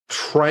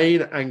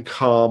train and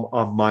calm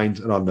our mind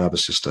and our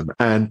nervous system.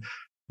 And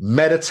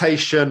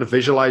meditation,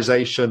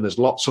 visualization, there's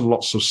lots and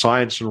lots of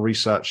science and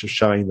research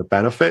showing the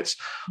benefits.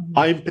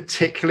 I'm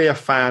particularly a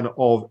fan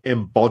of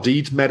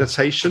embodied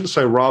meditation.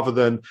 So rather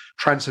than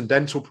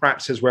transcendental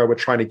practices where we're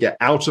trying to get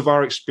out of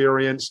our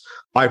experience,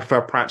 I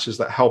prefer practices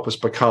that help us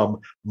become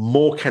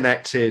more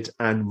connected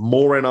and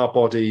more in our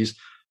bodies,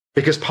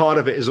 because part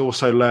of it is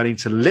also learning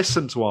to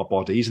listen to our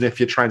bodies. And if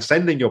you're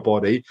transcending your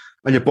body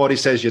and your body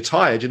says you're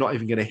tired, you're not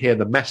even going to hear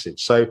the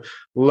message. So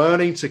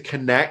learning to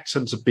connect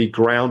and to be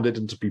grounded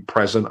and to be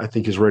present, I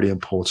think, is really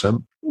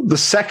important. The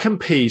second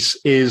piece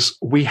is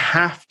we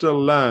have to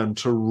learn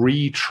to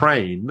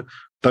retrain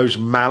those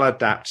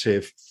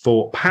maladaptive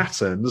thought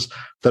patterns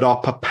that are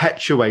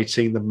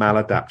perpetuating the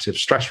maladaptive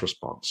stress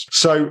response.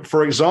 So,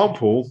 for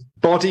example,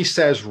 body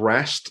says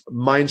rest,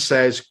 mind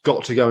says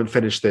got to go and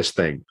finish this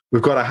thing.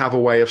 We've got to have a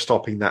way of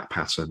stopping that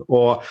pattern.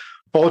 Or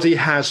body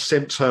has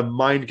symptom,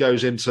 mind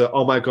goes into,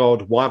 oh my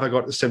God, why have I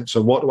got the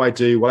symptom? What do I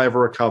do? Will I ever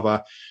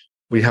recover?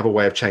 We have a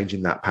way of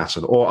changing that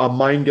pattern. Or our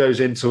mind goes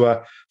into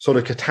a sort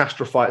of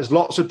catastrophize. There's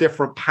lots of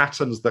different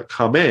patterns that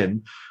come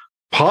in,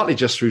 partly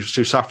just through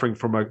suffering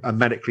from a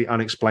medically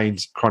unexplained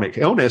chronic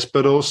illness,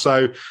 but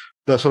also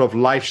the sort of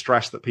life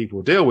stress that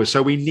people deal with.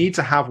 So we need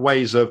to have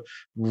ways of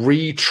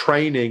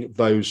retraining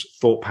those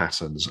thought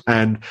patterns.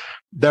 And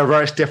there are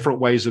various different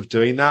ways of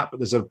doing that,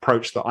 but there's an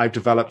approach that I've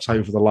developed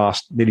over the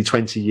last nearly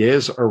 20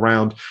 years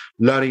around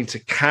learning to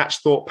catch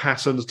thought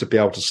patterns, to be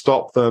able to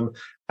stop them,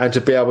 and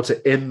to be able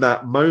to, in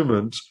that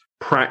moment,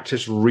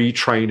 practice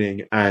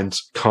retraining and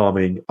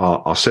calming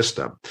our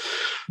system.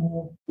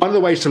 One of the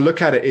ways to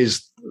look at it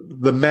is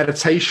the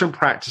meditation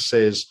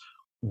practices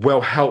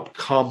will help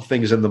calm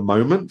things in the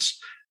moment,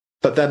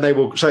 but then they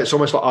will, so it's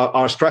almost like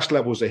our stress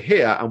levels are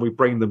here and we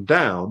bring them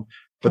down,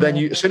 but then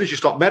as soon as you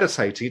stop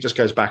meditating, it just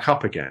goes back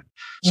up again.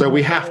 So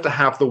we have to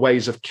have the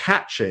ways of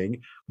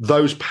catching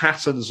those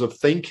patterns of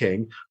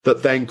thinking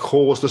that then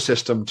cause the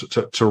system to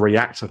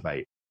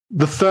reactivate.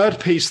 The third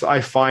piece that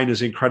I find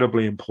is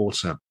incredibly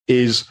important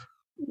is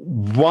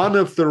one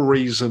of the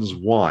reasons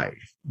why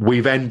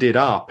we've ended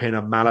up in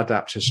a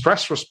maladaptive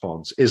stress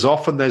response is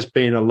often there's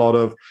been a lot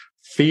of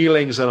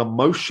feelings and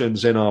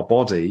emotions in our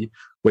body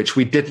which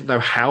we didn't know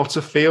how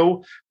to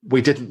feel,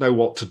 we didn't know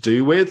what to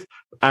do with.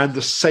 And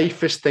the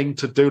safest thing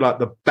to do, like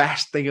the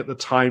best thing at the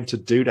time to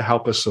do to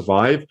help us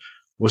survive,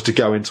 was to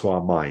go into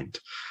our mind.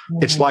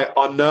 It's like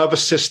our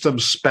nervous system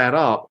sped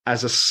up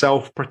as a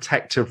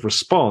self-protective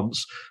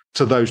response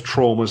to those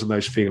traumas and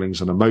those feelings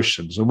and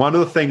emotions. And one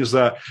of the things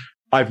that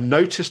I've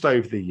noticed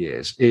over the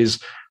years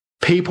is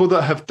people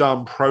that have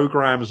done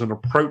programs and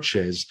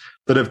approaches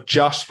that have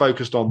just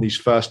focused on these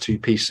first two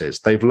pieces.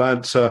 They've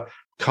learned to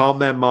calm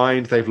their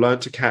mind. They've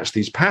learned to catch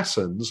these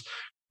patterns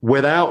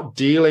without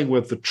dealing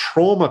with the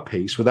trauma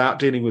piece, without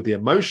dealing with the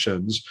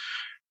emotions.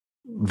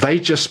 They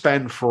just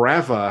spend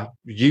forever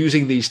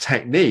using these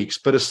techniques.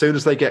 But as soon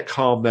as they get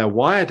calm, they're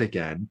wired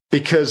again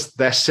because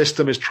their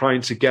system is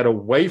trying to get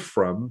away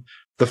from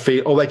the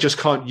feel, or they just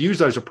can't use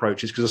those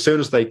approaches because as soon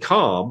as they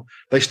calm,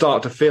 they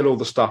start to feel all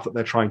the stuff that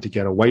they're trying to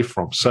get away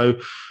from. So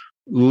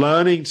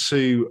learning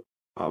to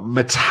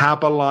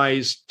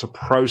metabolize, to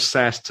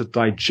process, to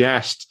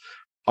digest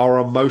our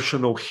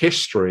emotional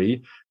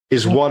history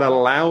is what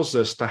allows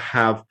us to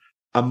have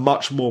a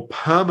much more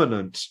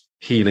permanent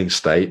healing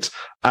state,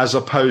 as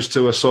opposed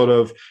to a sort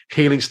of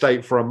healing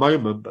state for a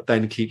moment, but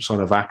then keeps on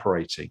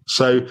evaporating.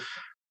 So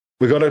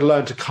we've got to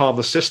learn to calm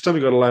the system.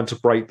 We've got to learn to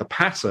break the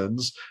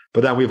patterns,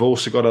 but then we've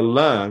also got to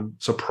learn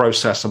to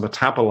process and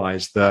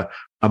metabolize the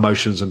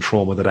emotions and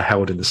trauma that are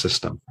held in the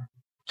system.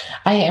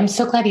 I am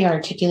so glad you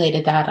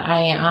articulated that.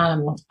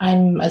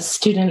 I'm a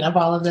student of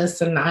all of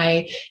this, and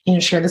I,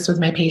 share this with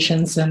my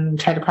patients and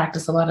try to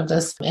practice a lot of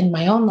this in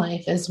my own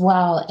life as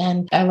well.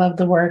 And I love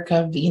the work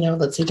of,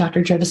 let's say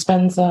Dr. Joe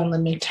Dispenza and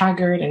Lynn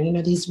McTaggart,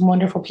 and, these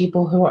wonderful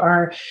people who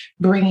are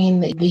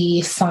bringing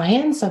the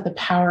science of the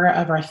power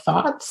of our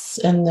thoughts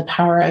and the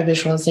power of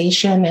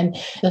visualization. And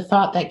the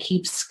thought that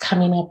keeps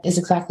coming up is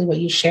exactly what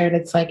you shared.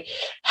 It's like,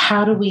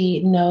 how do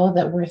we know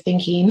that we're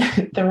thinking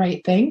the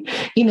right thing,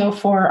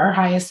 for our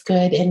highest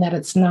good, and that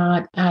it's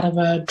not out of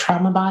a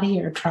trauma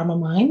body or trauma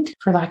mind,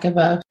 for lack of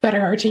a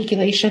better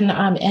articulation.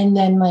 And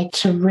then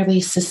to really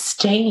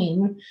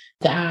sustain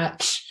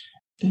that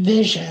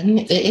vision.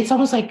 It's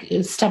almost like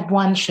step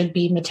one should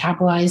be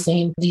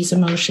metabolizing these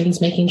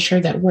emotions, making sure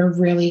that we're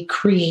really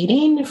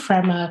creating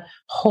from a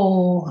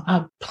whole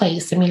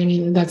place. I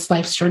mean, that's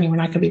life's journey. We're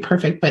not going to be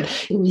perfect,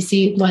 but we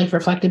see life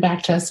reflected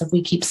back to us if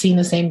we keep seeing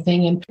the same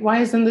thing. And why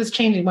isn't this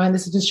changing? Why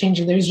isn't this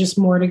changing? There's just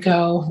more to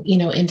go,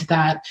 into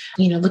that,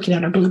 looking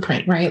at a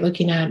blueprint, right?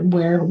 Looking at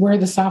where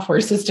the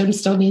software system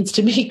still needs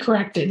to be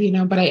corrected,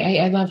 but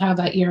I love how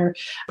that you're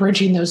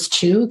bridging those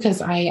two,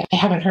 because I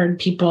haven't heard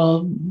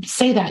people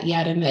say that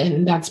yet.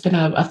 And that's been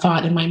a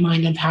thought in my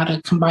mind of how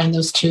to combine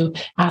those two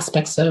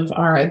aspects of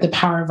the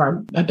power of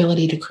our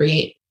ability to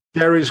create.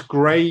 There is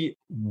great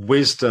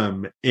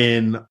wisdom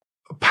in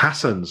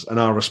patterns and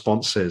our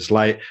responses.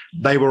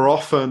 They were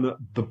often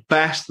the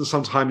best and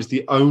sometimes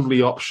the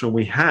only option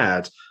we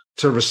had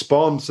to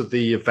respond to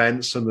the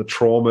events and the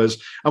traumas.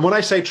 And when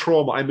I say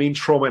trauma, I mean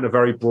trauma in a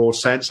very broad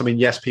sense. I mean,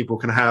 yes, people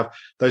can have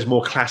those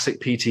more classic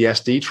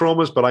PTSD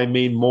traumas, but I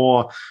mean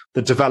more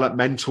the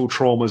developmental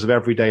traumas of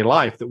everyday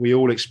life that we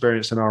all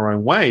experience in our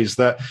own ways,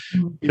 that,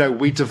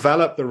 we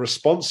develop the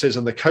responses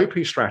and the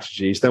coping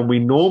strategies, then we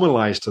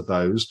normalize to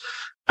those.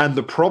 And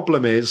the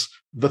problem is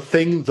the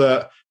thing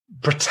that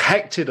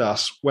protected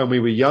us when we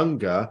were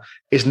younger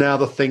is now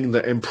the thing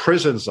that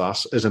imprisons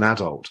us as an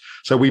adult.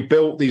 So we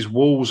built these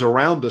walls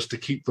around us to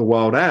keep the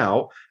world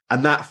out,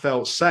 and that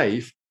felt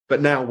safe, but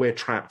now we're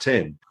trapped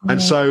in.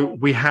 And so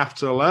we have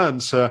to learn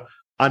to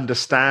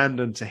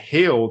understand and to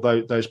heal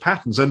those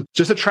patterns. And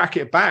just to track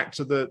it back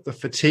to the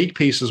fatigue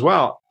piece as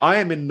well, I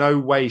am in no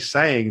way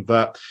saying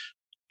that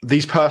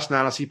these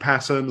personality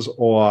patterns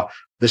or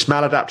this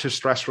maladaptive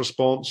stress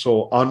response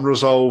or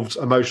unresolved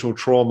emotional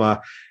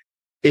trauma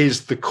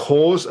is the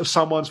cause of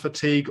someone's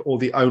fatigue or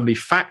the only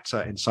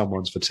factor in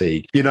someone's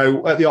fatigue.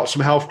 At the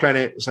Optimum Health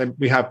Clinic,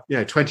 we have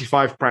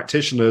 25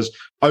 practitioners.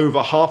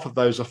 Over half of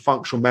those are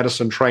functional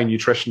medicine trained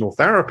nutritional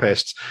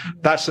therapists.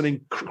 That's an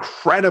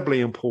incredibly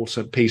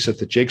important piece of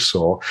the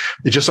jigsaw.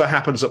 It just so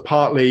happens that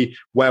partly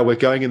where we're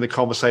going in the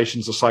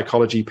conversations, the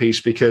psychology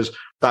piece, because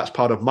that's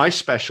part of my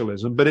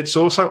specialism, but it's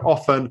also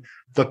often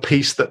the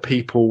piece that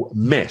people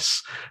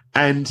miss.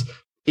 And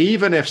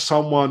even if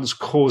someone's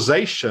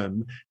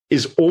causation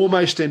is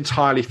almost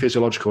entirely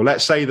physiological.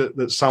 Let's say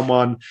that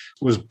someone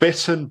was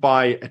bitten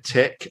by a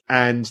tick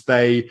and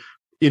they,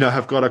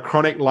 have got a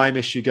chronic Lyme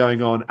issue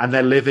going on and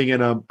they're living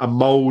in a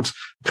mold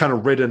kind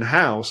of ridden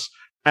house.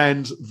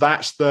 And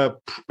that's the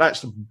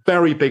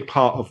very big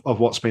part of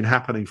what's been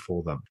happening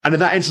for them. And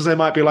in that instance, they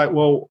might be like,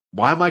 well,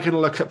 why am I going to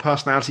look at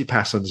personality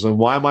patterns? And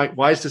why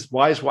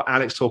is what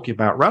Alex talking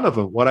about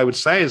relevant? What I would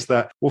say is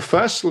that, well,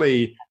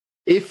 firstly,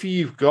 if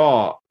you've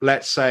got,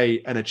 let's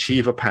say, an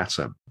achiever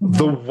pattern,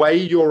 the way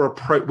you're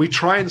we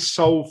try and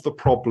solve the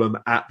problem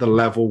at the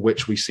level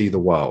which we see the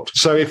world.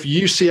 So if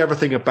you see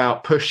everything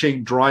about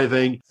pushing,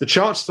 driving, the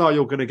chances are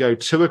you're going to go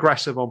too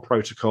aggressive on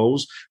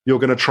protocols. You're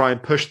going to try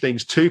and push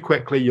things too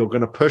quickly. You're going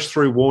to push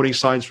through warning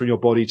signs from your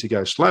body to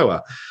go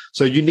slower.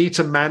 So you need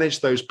to manage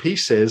those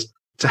pieces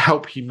to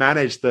help you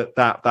manage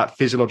that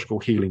physiological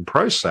healing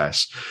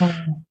process.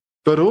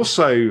 But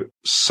also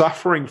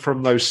suffering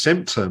from those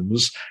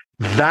symptoms,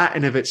 that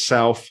in of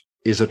itself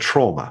is a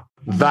trauma.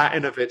 That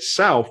in of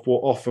itself will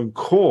often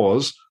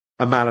cause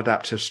a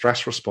maladaptive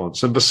stress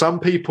response. And for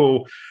some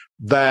people,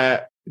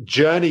 their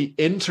journey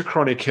into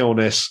chronic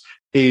illness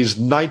is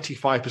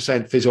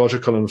 95%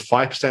 physiological and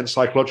 5%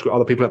 psychological.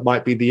 Other people, it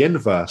might be the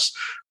inverse.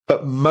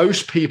 But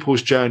most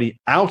people's journey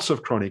out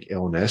of chronic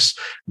illness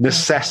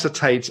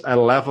necessitates a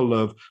level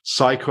of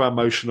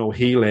psycho-emotional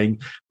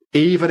healing,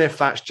 even if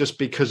that's just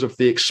because of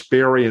the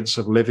experience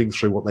of living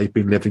through what they've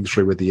been living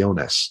through with the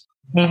illness.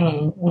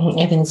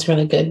 I think it's a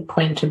really good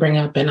point to bring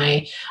up. And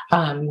I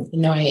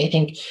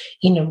think,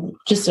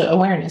 just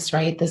awareness,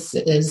 right? This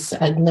is,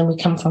 and then we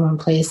come from a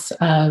place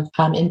of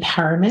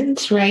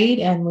empowerment, right?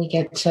 And we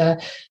get to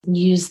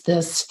use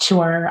this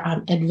to our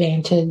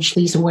advantage,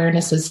 these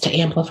awarenesses to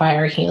amplify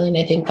our healing.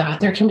 I think that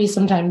there can be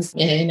sometimes,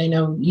 and I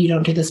know you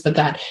don't do this, but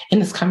that in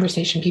this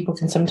conversation, people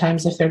can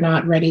sometimes, if they're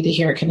not ready to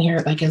hear it, can hear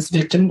it like as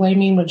victim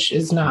blaming, which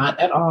is not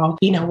at all,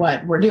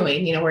 what we're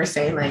doing. We're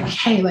saying like,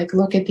 hey, like,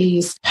 look at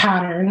these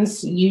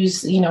patterns,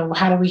 use,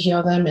 how do we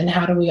heal them, and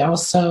how do we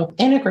also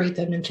integrate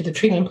them into the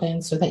treatment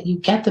plan so that you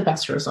get the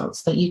best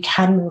results, that you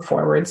can move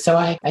forward. So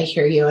I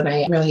hear you, and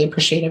I really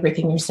appreciate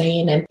everything you're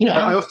saying. And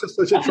I also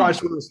try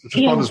to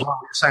respond as well.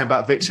 You're saying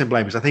about victim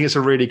blaming, because I think it's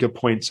a really good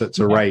point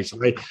to raise.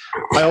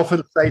 I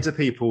often say to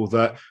people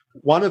that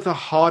one of the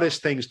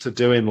hardest things to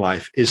do in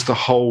life is to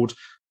hold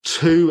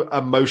two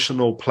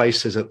emotional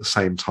places at the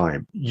same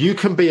time. You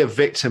can be a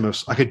victim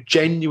of, like, a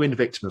genuine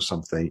victim of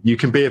something. You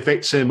can be a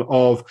victim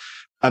of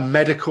a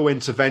medical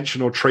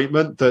intervention or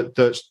treatment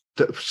that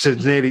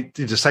nearly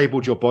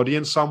disabled your body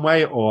in some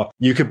way, or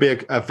you could be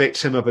a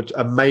victim of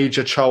a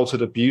major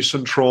childhood abuse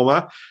and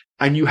trauma.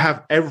 And you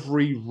have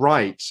every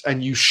right,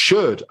 and you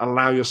should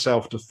allow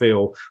yourself to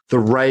feel the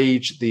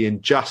rage, the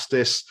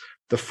injustice,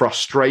 the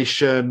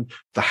frustration,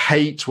 the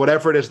hate,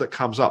 whatever it is that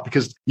comes up,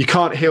 because you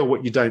can't heal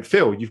what you don't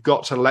feel. You've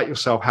got to let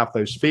yourself have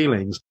those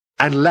feelings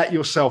and let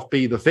yourself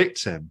be the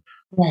victim.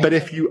 Right. But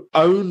if you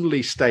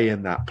only stay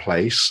in that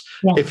place,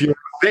 if you're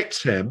a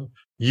victim,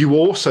 you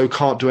also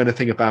can't do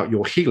anything about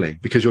your healing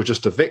because you're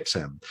just a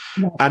victim.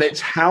 Right. And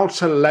it's how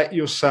to let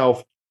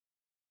yourself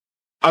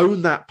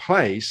own that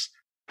place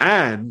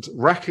and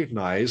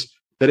recognize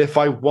that if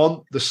I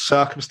want the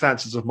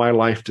circumstances of my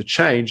life to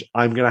change,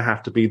 I'm going to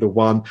have to be the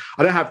one.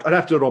 I don't have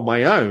to do it on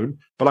my own,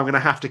 but I'm going to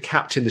have to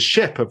captain the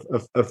ship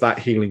of that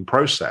healing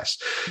process.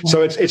 Mm-hmm.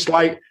 So it's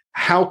like,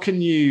 how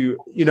can you,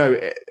 in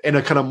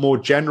a kind of more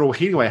general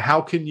healing way,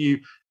 how can you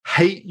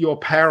hate your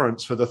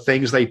parents for the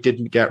things they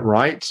didn't get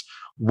right,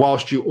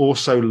 whilst you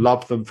also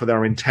love them for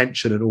their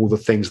intention and all the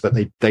things that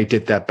they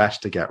did their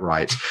best to get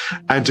right,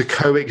 and to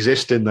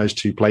coexist in those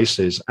two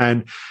places?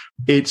 And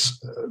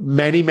it's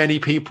many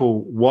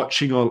people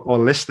watching or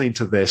listening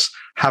to this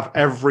have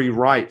every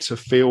right to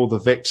feel the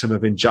victim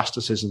of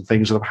injustices and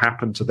things that have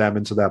happened to them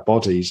and to their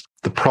bodies.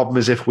 The problem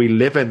is, if we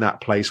live in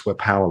that place, we're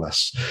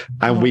powerless.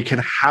 And we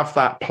can have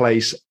that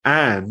place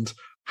and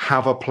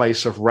have a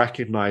place of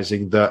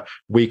recognizing that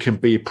we can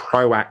be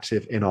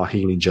proactive in our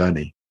healing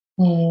journey.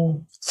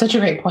 Such a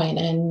great point,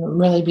 and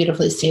really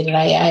beautifully stated.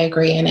 I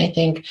agree. And I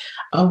think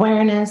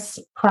awareness,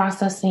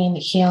 processing,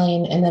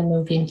 healing, and then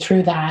moving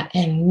through that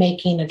and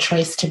making a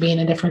choice to be in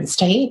a different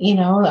state,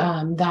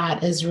 that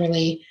is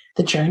really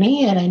the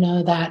journey. And I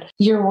know that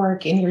your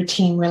work and your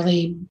team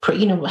really,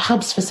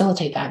 helps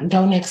facilitate that. And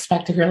don't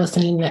expect, if you're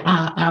listening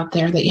out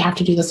there, that you have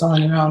to do this all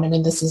on your own. I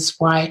mean, this is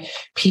why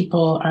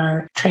people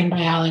are trained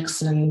by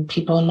Alex, and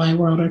people in my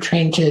world are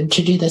trained to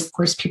do this. Of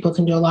course, people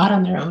can do a lot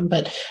on their own,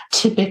 but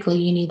typically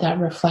you need that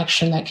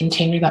reflection, that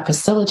container, that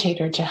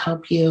facilitator to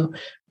help you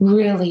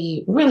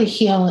really, really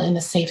heal in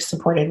a safe,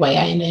 supported way.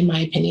 And in my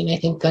opinion, I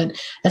think that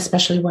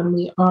especially when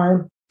we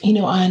are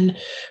on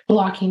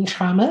blocking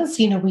traumas,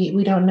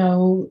 we don't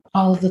know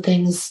all of the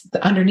things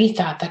underneath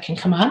that can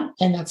come up.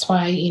 And that's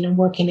why,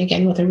 working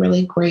again with a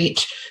really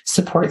great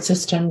support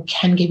system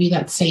can give you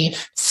that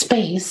safe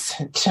space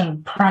to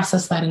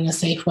process that in a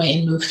safe way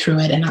and move through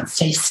it and not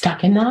stay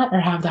stuck in that or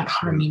have that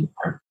harm you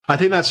more. I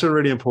think that's a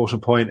really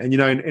important point. And,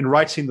 in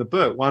writing the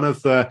book, one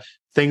of the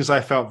things I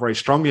felt very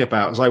strongly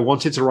about is I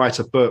wanted to write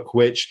a book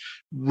which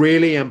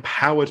really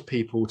empowered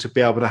people to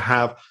be able to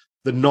have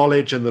the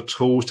knowledge and the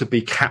tools to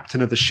be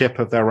captain of the ship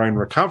of their own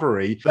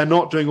recovery. They're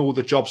not doing all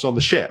the jobs on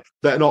the ship.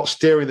 They're not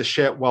steering the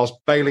ship whilst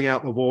bailing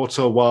out the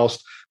water,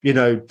 whilst,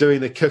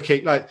 doing the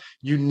cooking. Like,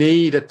 you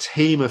need a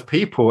team of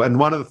people. And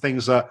one of the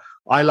things that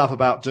I love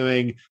about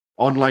doing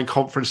online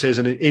conferences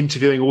and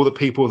interviewing all the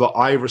people that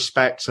I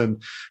respect.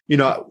 And,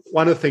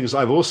 one of the things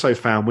I've also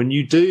found, when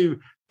you do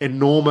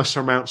enormous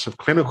amounts of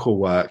clinical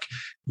work,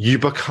 you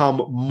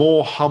become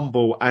more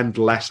humble and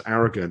less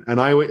arrogant.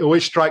 And it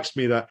always strikes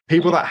me that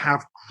people that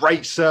have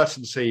great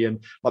certainty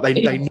and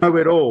they know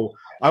it all,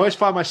 I always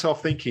find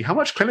myself thinking, how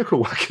much clinical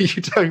work are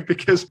you doing?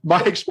 Because my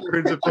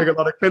experience of doing a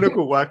lot of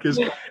clinical work is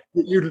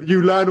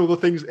you learn all the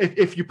things.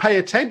 If you pay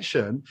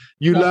attention,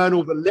 you learn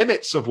all the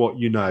limits of what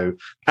you know.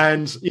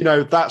 And,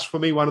 that's for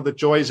me one of the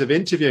joys of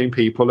interviewing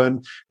people,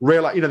 and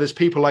realize, there's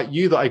people like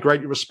you that I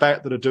greatly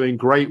respect that are doing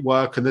great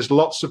work. And there's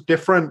lots of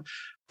different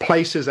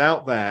places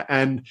out there,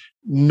 and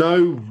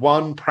no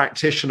one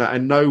practitioner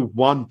and no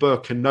one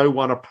book and no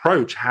one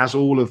approach has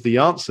all of the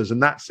answers.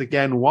 And that's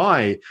again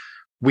why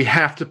we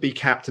have to be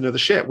captain of the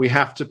ship. We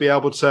have to be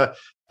able to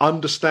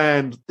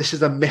understand, this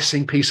is a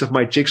missing piece of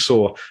my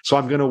jigsaw, so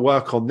I'm going to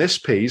work on this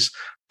piece,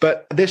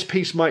 but this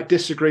piece might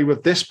disagree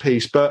with this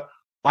piece, but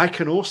I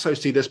can also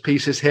see there's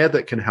pieces here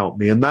that can help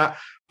me. And that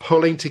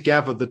pulling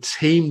together the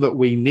team that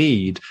we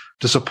need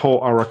to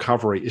support our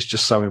recovery is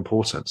just so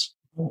important.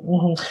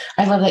 Mm-hmm.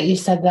 I love that you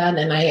said that,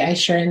 and I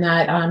share in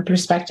that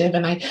perspective.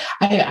 And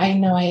I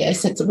know I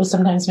sit with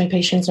sometimes my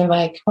patients are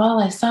like, well,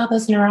 I saw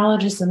this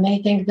neurologist and they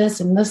think this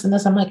and this and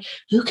this. I'm like,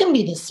 who can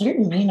be this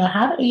certain?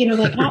 How do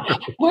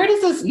where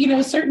does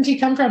this certainty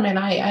come from? And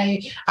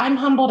I'm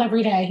humbled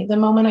every day. The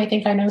moment I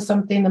think I know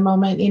something, the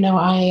moment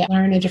I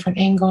learn a different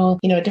angle,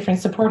 a different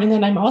support, and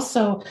then I'm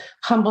also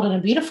humbled in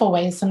a beautiful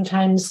way.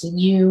 Sometimes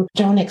you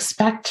don't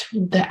expect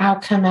the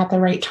outcome at the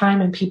right time,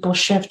 and people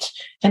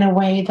shift in a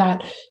way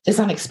that is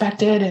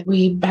unexpected.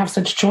 We have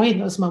such joy in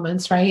those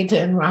moments, right?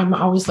 And I'm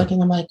always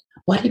looking, I'm like,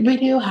 what did we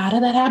do? How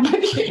did that happen?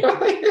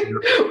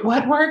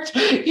 What worked?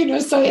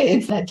 So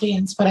it's that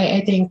dance. But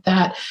I think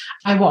that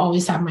I will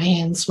always have my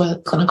hands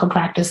with clinical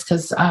practice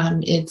because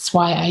it's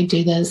why I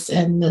do this,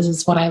 and this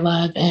is what I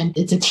love. And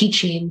it's a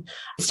teaching.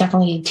 It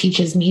definitely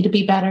teaches me to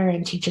be better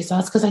and teaches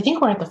us, because I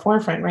think we're at the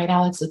forefront, right,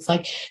 Alex? It's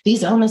like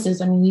these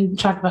illnesses, I mean, you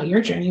talk about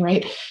your journey,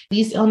 right?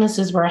 These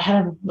illnesses were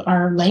ahead of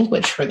our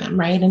language for them,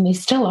 right? And they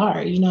still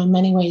are, in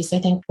many ways. I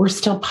think we're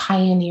still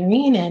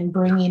pioneering and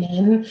bringing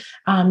in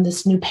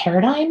this new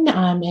paradigm.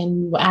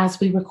 And as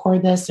we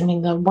record this, I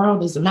mean, the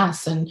world is a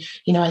mess. And,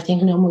 I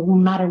think no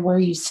matter where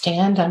you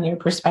stand on your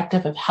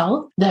perspective of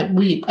health,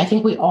 I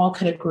think we all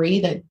could agree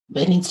that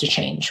it needs to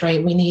change,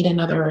 right? We need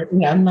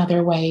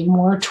another way,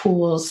 more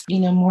tools,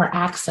 more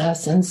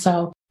access. And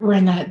so we're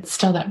in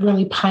that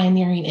really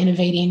pioneering,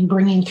 innovating,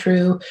 bringing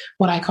through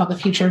what I call the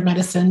future of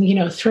medicine,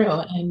 through.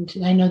 And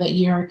I know that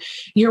your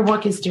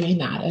work is doing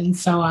that. And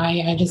so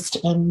I just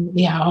am,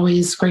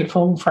 always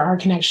grateful for our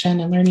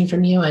connection and learning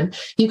from you. And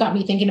you got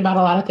me thinking about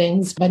a lot of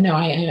things, but no,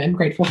 I am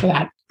grateful for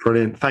that.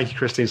 Brilliant. Thank you,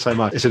 Christine, so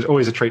much. It's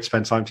always a treat to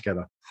spend time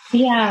together.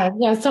 Yeah.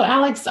 So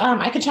Alex,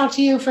 I could talk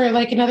to you for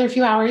another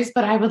few hours,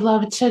 but I would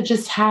love to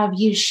just have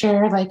you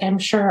share, I'm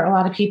sure a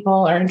lot of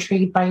people are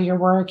intrigued by your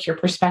work, your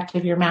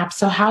perspective, your map.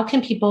 So how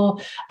can people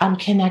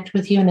connect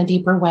with you in a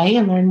deeper way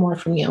and learn more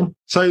from you?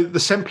 So the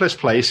simplest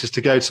place is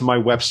to go to my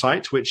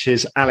website, which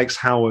is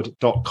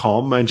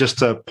alexhoward.com, and just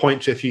to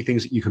point to a few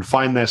things that you can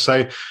find there.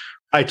 So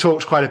I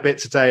talked quite a bit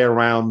today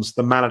around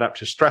the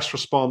maladaptive stress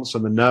response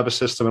and the nervous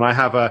system. And I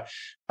have a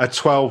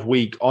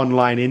 12-week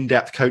online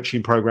in-depth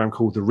coaching program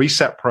called the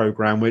Reset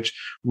Program, which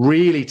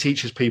really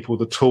teaches people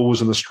the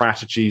tools and the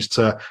strategies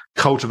to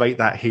cultivate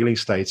that healing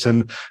state.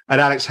 And at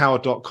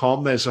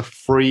alexhoward.com, there's a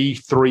free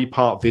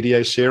 3-part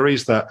video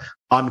series that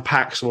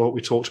unpacks what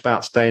we talked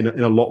about today in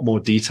a lot more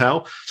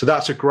detail. So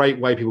that's a great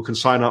way people can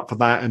sign up for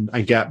that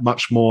and get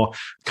much more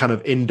kind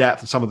of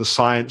in-depth in some of the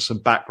science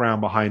and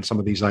background behind some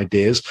of these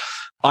ideas.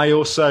 I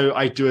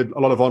do a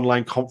lot of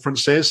online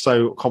conferences,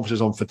 so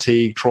conferences on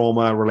fatigue,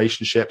 trauma,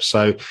 relationships.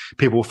 So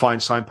people will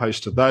find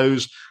signposts to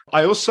those.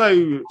 I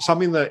also,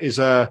 something that is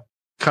a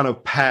kind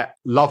of pet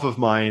love of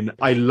mine,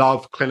 I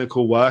love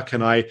clinical work,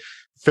 and I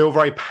feel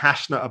very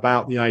passionate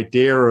about the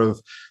idea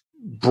of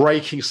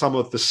breaking some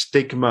of the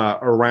stigma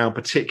around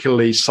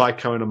particularly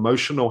psycho and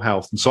emotional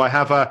health. And so I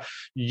have a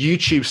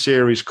YouTube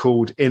series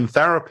called In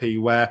Therapy,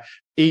 where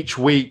each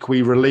week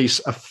we release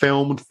a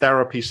filmed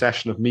therapy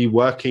session of me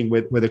working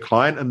with a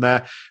client, and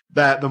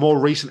the more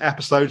recent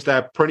episodes,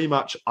 they're pretty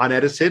much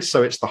unedited.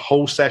 So it's the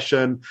whole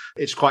session.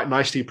 It's quite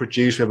nicely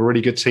produced. We have a really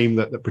good team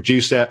that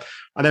produce it.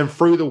 And then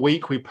through the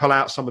week, we pull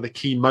out some of the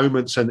key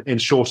moments in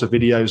shorter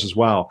videos as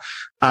well.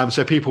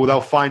 So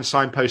they'll find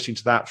signposting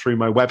to that through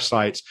my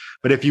website.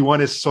 But if you want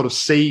to sort of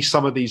see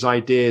some of these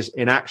ideas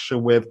in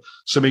action with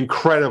some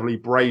incredibly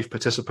brave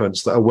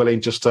participants that are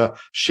willing just to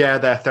share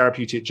their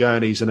therapeutic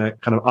journeys in a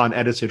kind of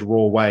unedited,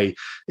 raw way,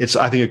 it's,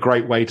 I think, a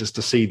great way just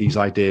to see these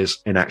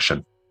ideas in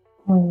action.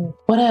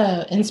 What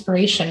a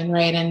inspiration,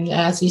 right? And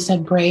as you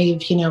said,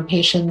 brave,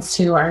 patients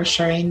who are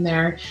sharing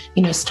their,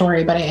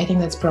 story. But I think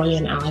that's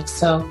brilliant, Alex.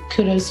 So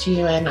kudos to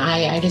you. And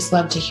I just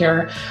love to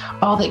hear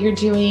all that you're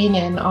doing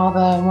and all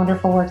the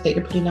wonderful work that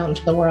you're putting out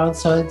into the world.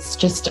 So it's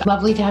just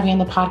lovely to have you on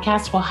the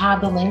podcast. We'll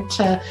have the link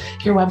to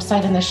your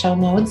website in the show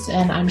notes,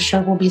 and I'm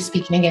sure we'll be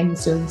speaking again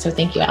soon. So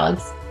thank you,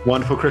 Alex.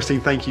 Wonderful,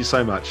 Christine. Thank you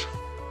so much.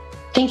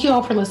 Thank you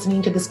all for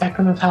listening to the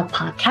Spectrum of Health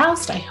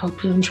podcast. I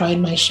hope you enjoyed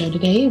my show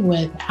today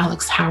with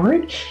Alex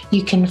Howard.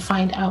 You can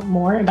find out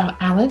more about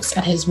Alex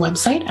at his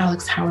website,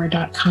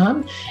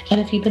 alexhoward.com.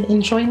 And if you've been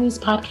enjoying these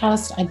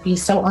podcasts, I'd be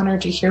so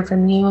honored to hear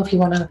from you. If you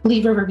want to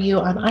leave a review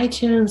on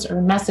iTunes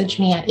or message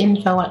me at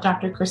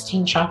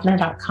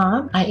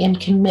info@drchristineschaffner.com. I am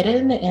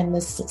committed in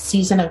this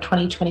season of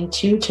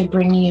 2022 to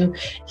bring you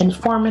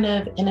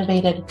informative,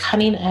 innovative,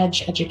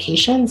 cutting-edge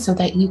education so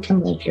that you can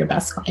live your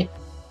best life.